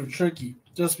hooks are tricky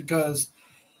just because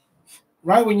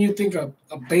right when you think a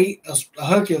bait, a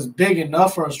hook is big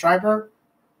enough for a striper,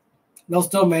 they'll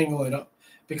still mangle it up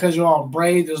because you're on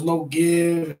braid. There's no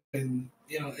give, and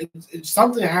it's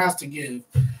something that has to give.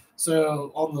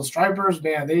 So on the stripers,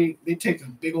 man, they take a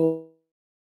big old.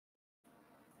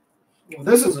 Well,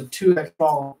 this is a 2X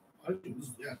strong.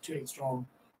 Yeah, 2X strong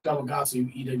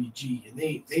Gawagatsu EWG, and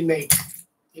they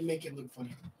make it look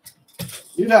funny.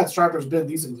 We've had stripers bend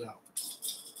these things out.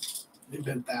 They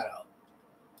bent that out.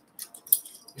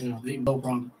 You know, they no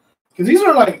problem. Because these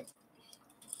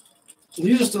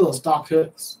are still the stock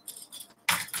hooks.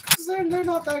 They're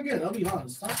not that good. I'll be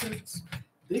honest. Stock hooks,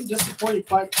 they've disappointed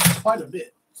quite a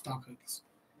bit. Stock hooks.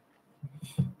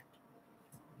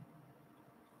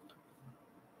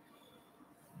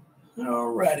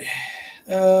 Alrighty.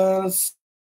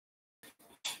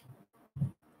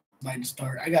 Might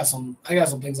start. I got some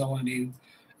things I want to do,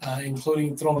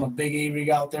 including throwing a big A rig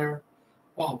out there.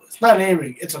 Well, it's not an A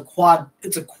rig. It's a quad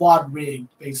rig,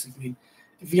 basically.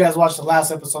 If you guys watched the last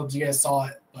episode, you guys saw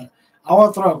it. But I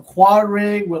want to throw a quad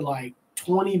rig with like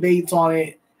 20 baits on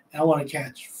it, and I want to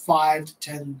catch 5 to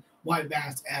 10 white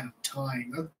bass at a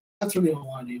time. That's really what I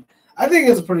want to do. I think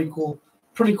it's a pretty cool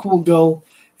goal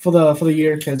for the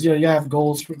year, because you have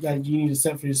goals that you need to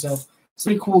set for yourself. It's a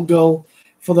pretty cool goal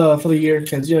for the year,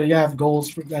 because you have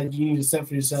goals that you need to set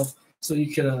for yourself, so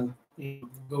you can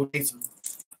go chase them.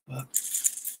 But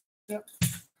yeah,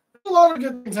 there's a lot of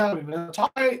good things happening, man.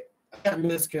 I got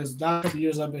missed because last couple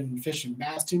years I've been fishing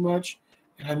bass too much,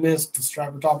 and I missed the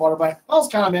striper top water bite. I was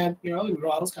kind of mad,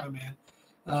 I was kind of mad.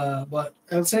 But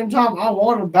at the same time, I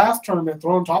won a bass tournament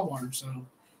throwing top water, so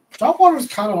top water is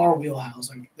kind of our wheelhouse.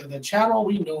 Like the channel,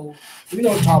 we know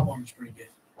top water is pretty good.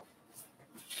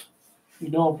 We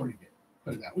know I'm pretty good.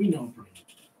 Look at that. We know I'm pretty good.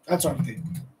 That's our thing.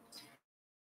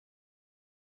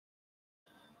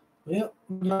 Yep.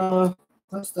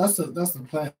 That's the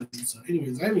plan. So,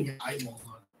 anyways, I haven't got eyeballs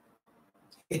on.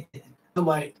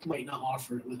 I might not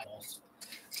offer it with balls.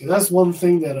 So that's one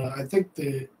thing that I think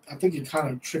it kind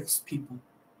of tricks people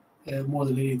more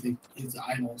than anything is the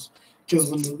eyeballs.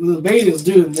 Because when the bait is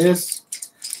doing this,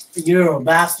 you're a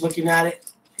bass looking at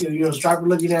it, you're a striper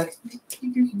looking at it,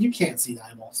 you can't see the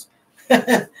eyeballs.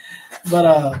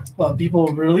 But people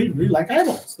really like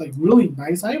eyeballs, like really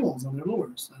nice eyeballs on their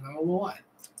lures, and I don't know why.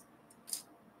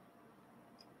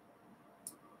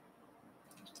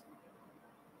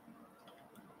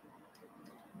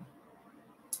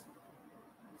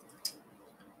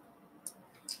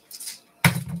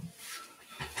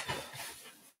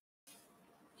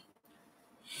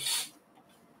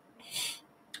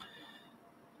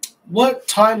 What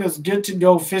time is good to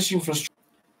go fishing for?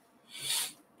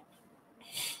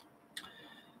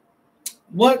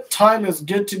 What time is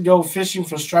good to go fishing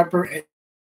for striper?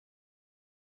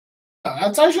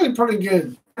 That's actually pretty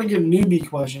good newbie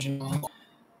question.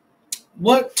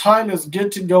 What time is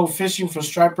good to go fishing for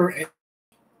striper?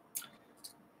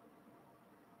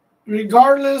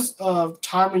 Regardless of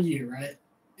time of year, right?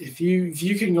 If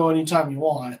you can go anytime you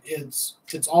want, it's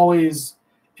always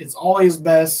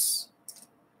best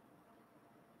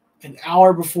an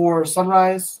hour before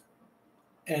sunrise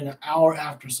and an hour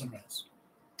after sunrise.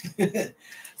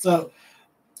 So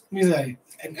let me say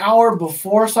an hour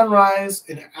before sunrise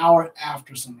and an hour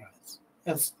after sunrise.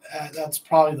 That's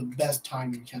probably the best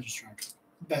time to catch a striper.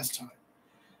 Best time.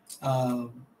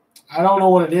 I don't know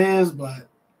what it is, but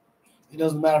it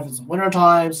doesn't matter if it's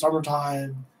wintertime,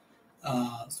 summertime,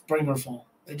 spring or fall.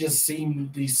 They seem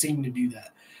to do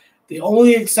that. The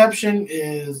only exception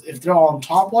is if they're on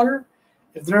top water.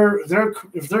 If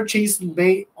they're chasing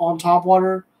bait on top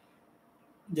water,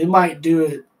 they might do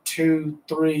it 2,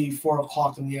 3, 4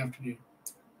 o'clock in the afternoon,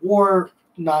 or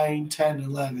 9, 10,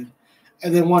 11,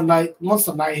 and then once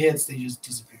the night hits, they just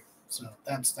disappear. So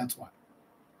that's why.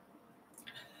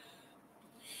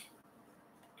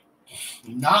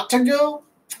 Not to go.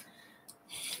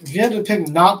 If you had to pick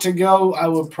not to go, I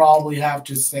would probably have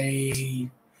to say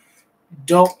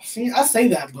don't. See, I say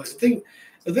that, but the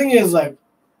thing is, like,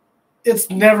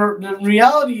 it's never. The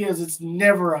reality is, it's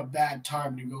never a bad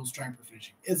time to go striper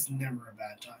fishing. It's never a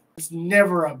bad time. It's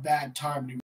never a bad time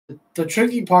to go. The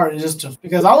tricky part is just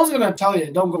because I was gonna tell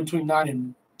you don't go between 9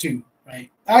 and 2,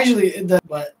 right? Actually,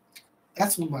 but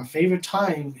that's when my favorite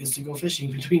time is to go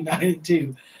fishing between 9 and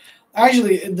 2.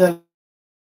 Actually, the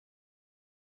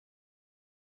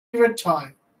favorite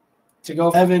time to go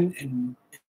 11 and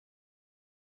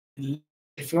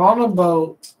if you're on a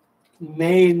boat,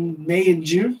 May and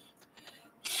June,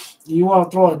 you want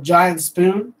to throw a giant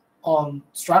spoon on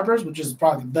stripers, which is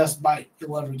probably the best bite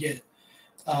you'll ever get.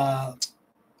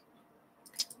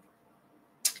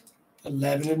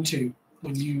 11 and 2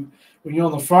 when you're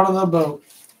on the front of the boat.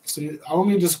 So I want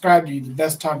me to describe to you the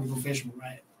best time to go fishing,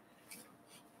 right?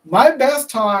 My best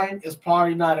time is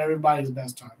probably not everybody's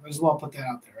best time. I just want to put that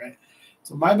out there, right?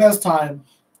 So my best time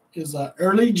is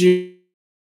early June.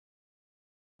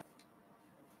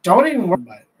 Don't even worry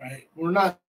about it, right? We're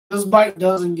not This bite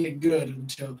doesn't get good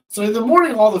until so in the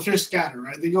morning all the fish scatter,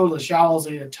 right? They go to the shallows,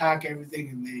 they attack everything,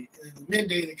 and in the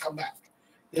midday they come back.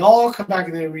 They all come back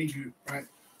and they regroup, right?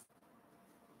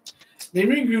 They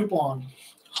regroup on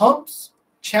humps,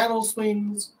 channel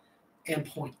swings, and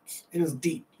points. And it's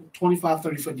deep, 25,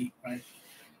 30 foot deep, right?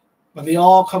 But they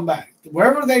all come back.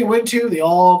 Wherever they went to, they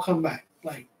all come back.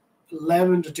 Like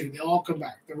 11 to 2, they all come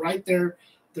back. They're right there.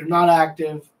 They're not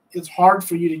active. It's hard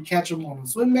for you to catch them on a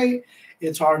swim bait.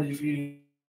 It's hard if you.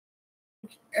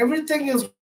 Everything is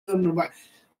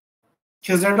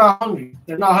because they're not hungry.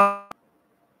 They're not hungry.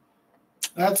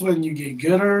 That's when you get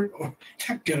gooder, or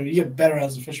not gooder. You get better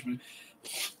as a fisherman.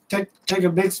 Take a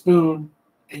big spoon,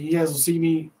 and you guys will see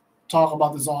me talk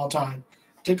about this all the time.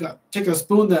 Take a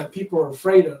spoon that people are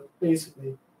afraid of.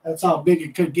 Basically, that's how big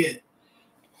it could get,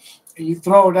 and you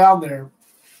throw it down there,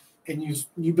 and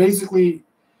you basically.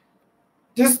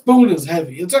 This spoon is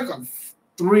heavy. It's like a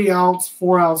 3-ounce,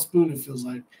 4-ounce spoon. It feels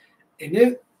like, and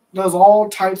it does all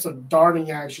types of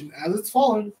darting action as it's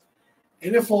falling,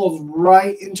 and it falls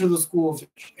right into the school of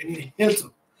fish, and it hits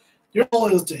them. Your goal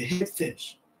is to hit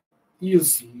fish. You're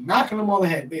smacking them on the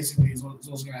head, basically, is what's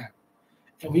going to happen.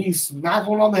 And when you smack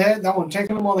one on the head, that one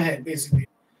taking them on the head, basically.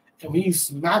 And when you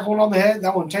smack one on the head,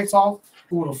 that one takes off,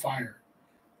 with a fire.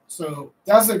 So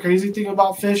that's the crazy thing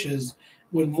about fish is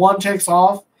when one takes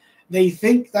off, they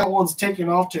think that one's taking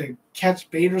off to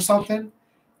catch bait or something,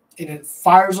 and it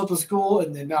fires up the school,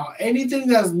 and then now anything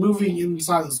that's moving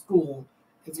inside the school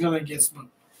is going to get smoked.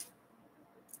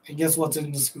 And guess what's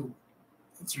in the school?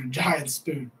 It's your giant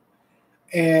spoon.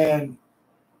 And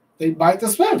they bite the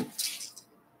spoon.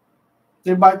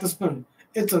 They bite the spoon.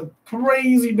 It's a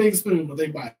crazy big spoon, but they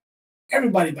bite.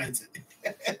 Everybody bites it.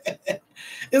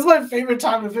 It's my favorite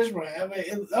time to fish for it. I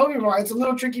mean, don't get me wrong, it's a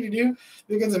little tricky to do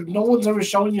because if no one's ever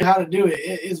shown you how to do it,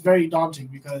 it's very daunting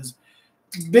because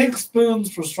big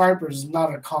spoons for stripers is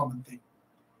not a common thing.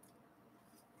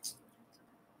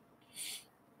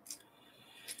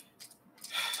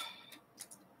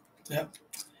 Yep.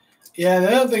 Yeah,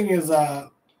 the other thing is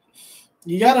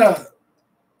you gotta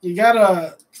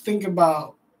think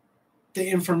about the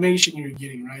information you're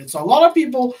getting, right? So a lot of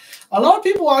people I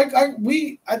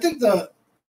think that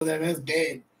is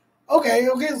dead. Okay,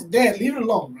 it's dead. Leave it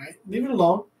alone, right? Leave it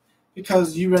alone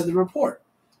because you read the report.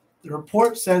 The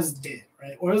report says dead,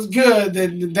 right? Or it's good,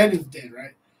 then it's dead,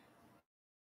 right?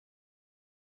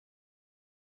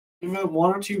 Give it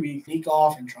 1 or 2 weeks, sneak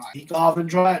off and try. Sneak off and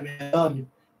try it, man.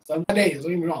 Some bad days,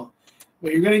 don't get me wrong.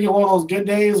 But you're gonna get one of those good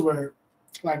days where,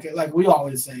 like we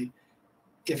always say,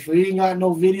 if we ain't got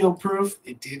no video proof,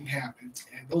 it didn't happen.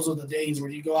 And those are the days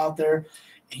where you go out there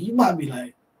and you might be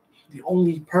like the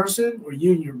only person, or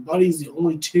you and your buddies the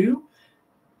only two,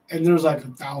 and there's like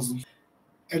 1,000.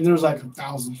 And there's like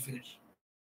 1,000 fish.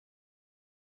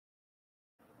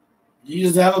 You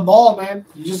just have a ball, man.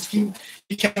 You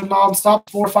catch them nonstop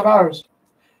 4 or 5 hours.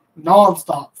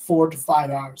 Nonstop 4 to 5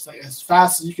 hours. Like as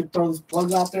fast as you can throw this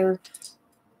plug out there.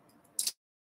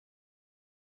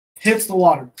 Hits the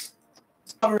water.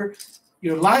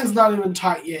 Your line's not even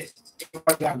tight yet.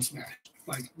 Right down smash.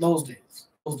 Like those days,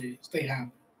 they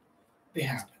happen.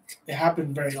 They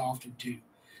happen very often too.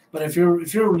 But if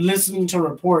you're listening to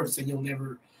reports, then you'll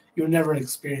never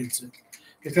experience it,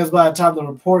 because by the time the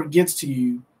report gets to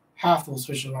you, half those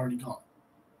fish are already gone.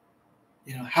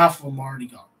 Half of them are already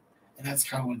gone, and that's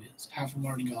kind of what it is. Half of them are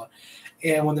already gone,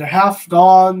 and when they're half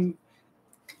gone,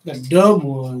 the dumb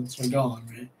ones are gone,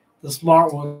 right? The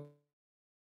smart ones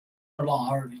are a lot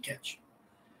harder to catch.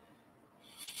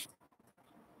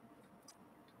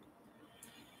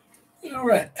 All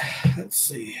right, let's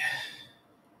see.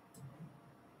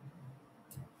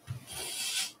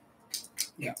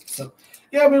 Yeah, so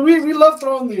I mean we love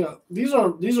throwing the these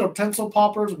are pencil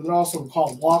poppers, but they're also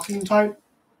called a walking type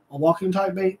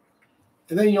bait.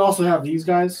 And then you also have these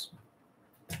guys.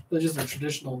 They're just a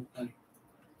traditional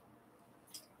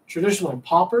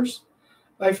poppers.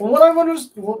 Like from what I've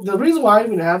understood, the reason why I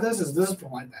even have this is for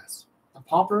white bass. The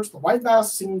poppers, the white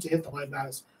bass seem to hit the white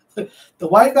bass. The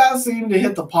white bass seem to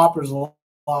hit the poppers a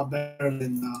lot better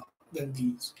than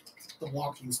these, the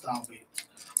walking style baits.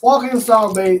 Walking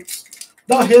style baits,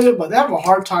 they'll hit it, but they have a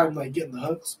hard time like getting the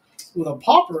hooks. With a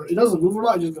popper, it doesn't move a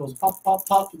lot. It just goes pop, pop,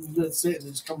 pop, and that's it. And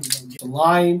it just comes and gets the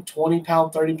line, 20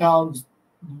 pound, 30 pounds.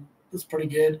 That's pretty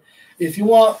good. If you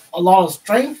want a lot of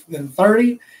strength, then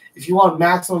 30. If you want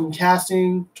maximum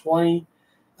casting, 20.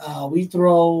 We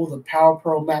throw the Power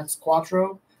Pro Max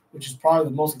Quattro, which is probably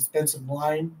the most expensive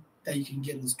line that you can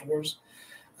get in the stores.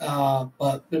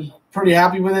 But been pretty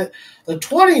happy with it. The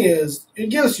 20 it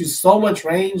gives you so much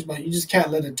range, but you just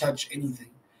can't let it touch anything.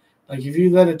 Like if you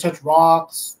let it touch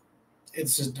rocks,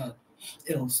 it's just done.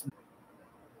 It'll.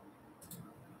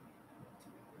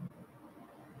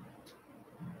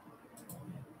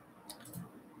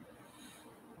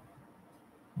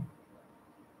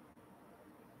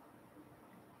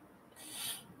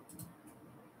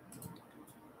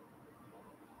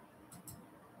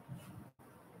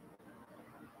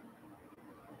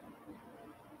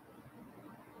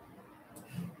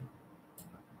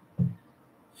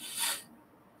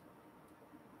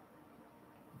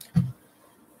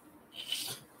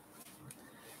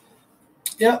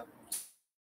 Yep.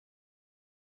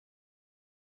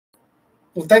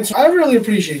 Well, thanks. I really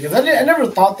appreciate it. I never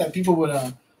thought that people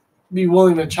would be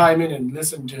willing to chime in and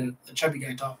listen to a chubby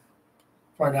guy talk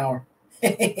for an hour.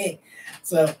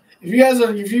 So if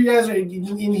you guys are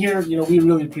in here, we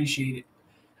really appreciate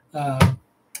it.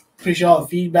 Appreciate all the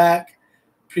feedback.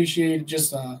 Appreciate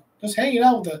just hanging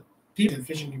out with the people in the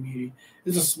fishing community.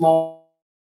 It's a small,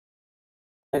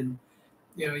 and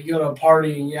you go to a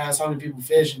party and you ask how many people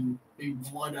fish, and maybe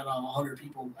 1 out of 100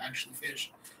 people actually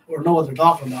fish or know what they're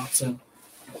talking about. So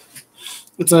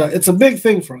it's a big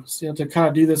thing for us, to kind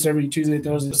of do this every Tuesday.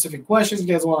 There's specific questions you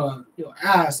guys want to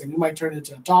ask, and we might turn it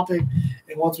into a topic.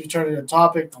 And once we turn it into a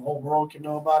topic, the whole world can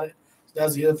know about it. So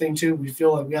that's the other thing too. We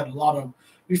feel like we have a lot of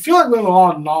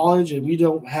knowledge, and we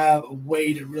don't have a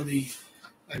way to really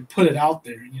put it out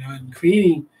there. And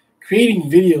creating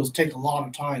videos take a lot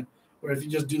of time. Where if you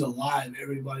just do the live,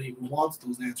 everybody who wants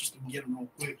those answers can get them real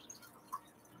quick.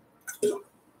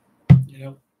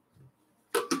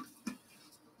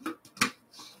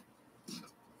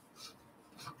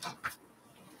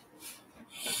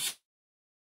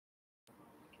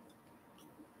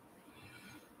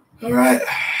 All right.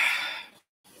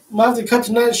 I'm going to have to cut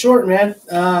tonight short, man.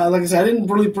 Like I said, I didn't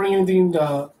really bring anything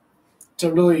to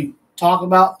really talk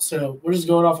about, so we're just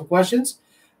going off of questions.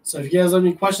 So if you guys have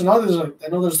any questions, I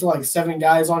know there's still 7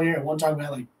 guys on here. At one time, we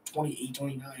had 28,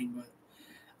 29.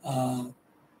 But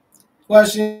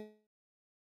questions,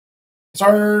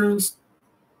 concerns,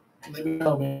 let me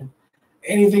know, man.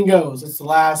 Anything goes. It's the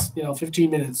last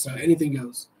 15 minutes, so anything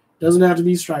goes. Doesn't have to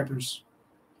be stripers.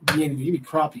 It can be anything. It can be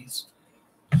crappies.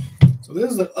 So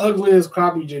this is the ugliest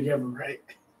crappie jig ever, right?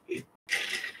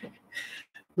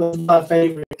 That's my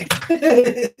favorite.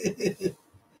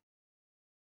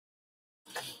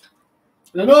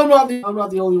 I know I'm not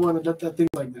the only one that does that thing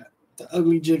like that. The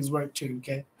ugly jigs work too,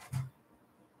 okay?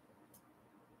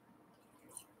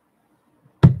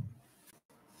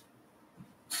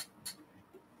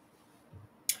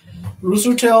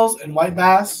 Rooster tails and white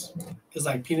bass is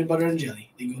like peanut butter and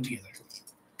jelly. They go together.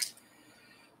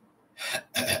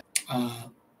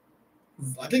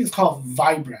 I think it's called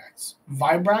Vibrax.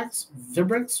 Vibrax.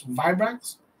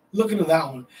 Look into that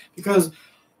one, because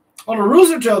on a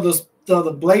rooster tail,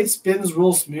 the blade spins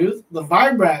real smooth. The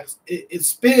Vibrax, it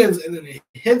spins and then it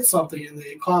hits something and then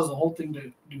it causes the whole thing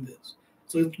to do this.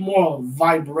 So it's more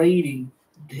vibrating.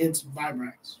 It hits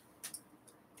Vibrax.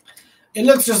 It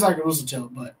looks just like a rooster tail,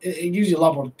 but it gives you a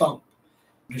lot more thump.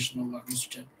 Traditional rooster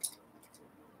tail.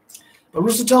 But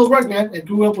rooster tails work, man. I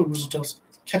grew up with rooster tails,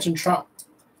 catching trout.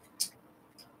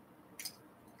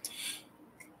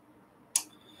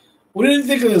 What did you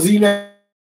think of the Z-Man?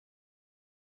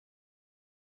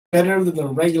 Better than the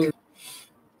regular?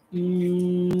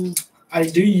 I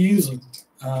do use them.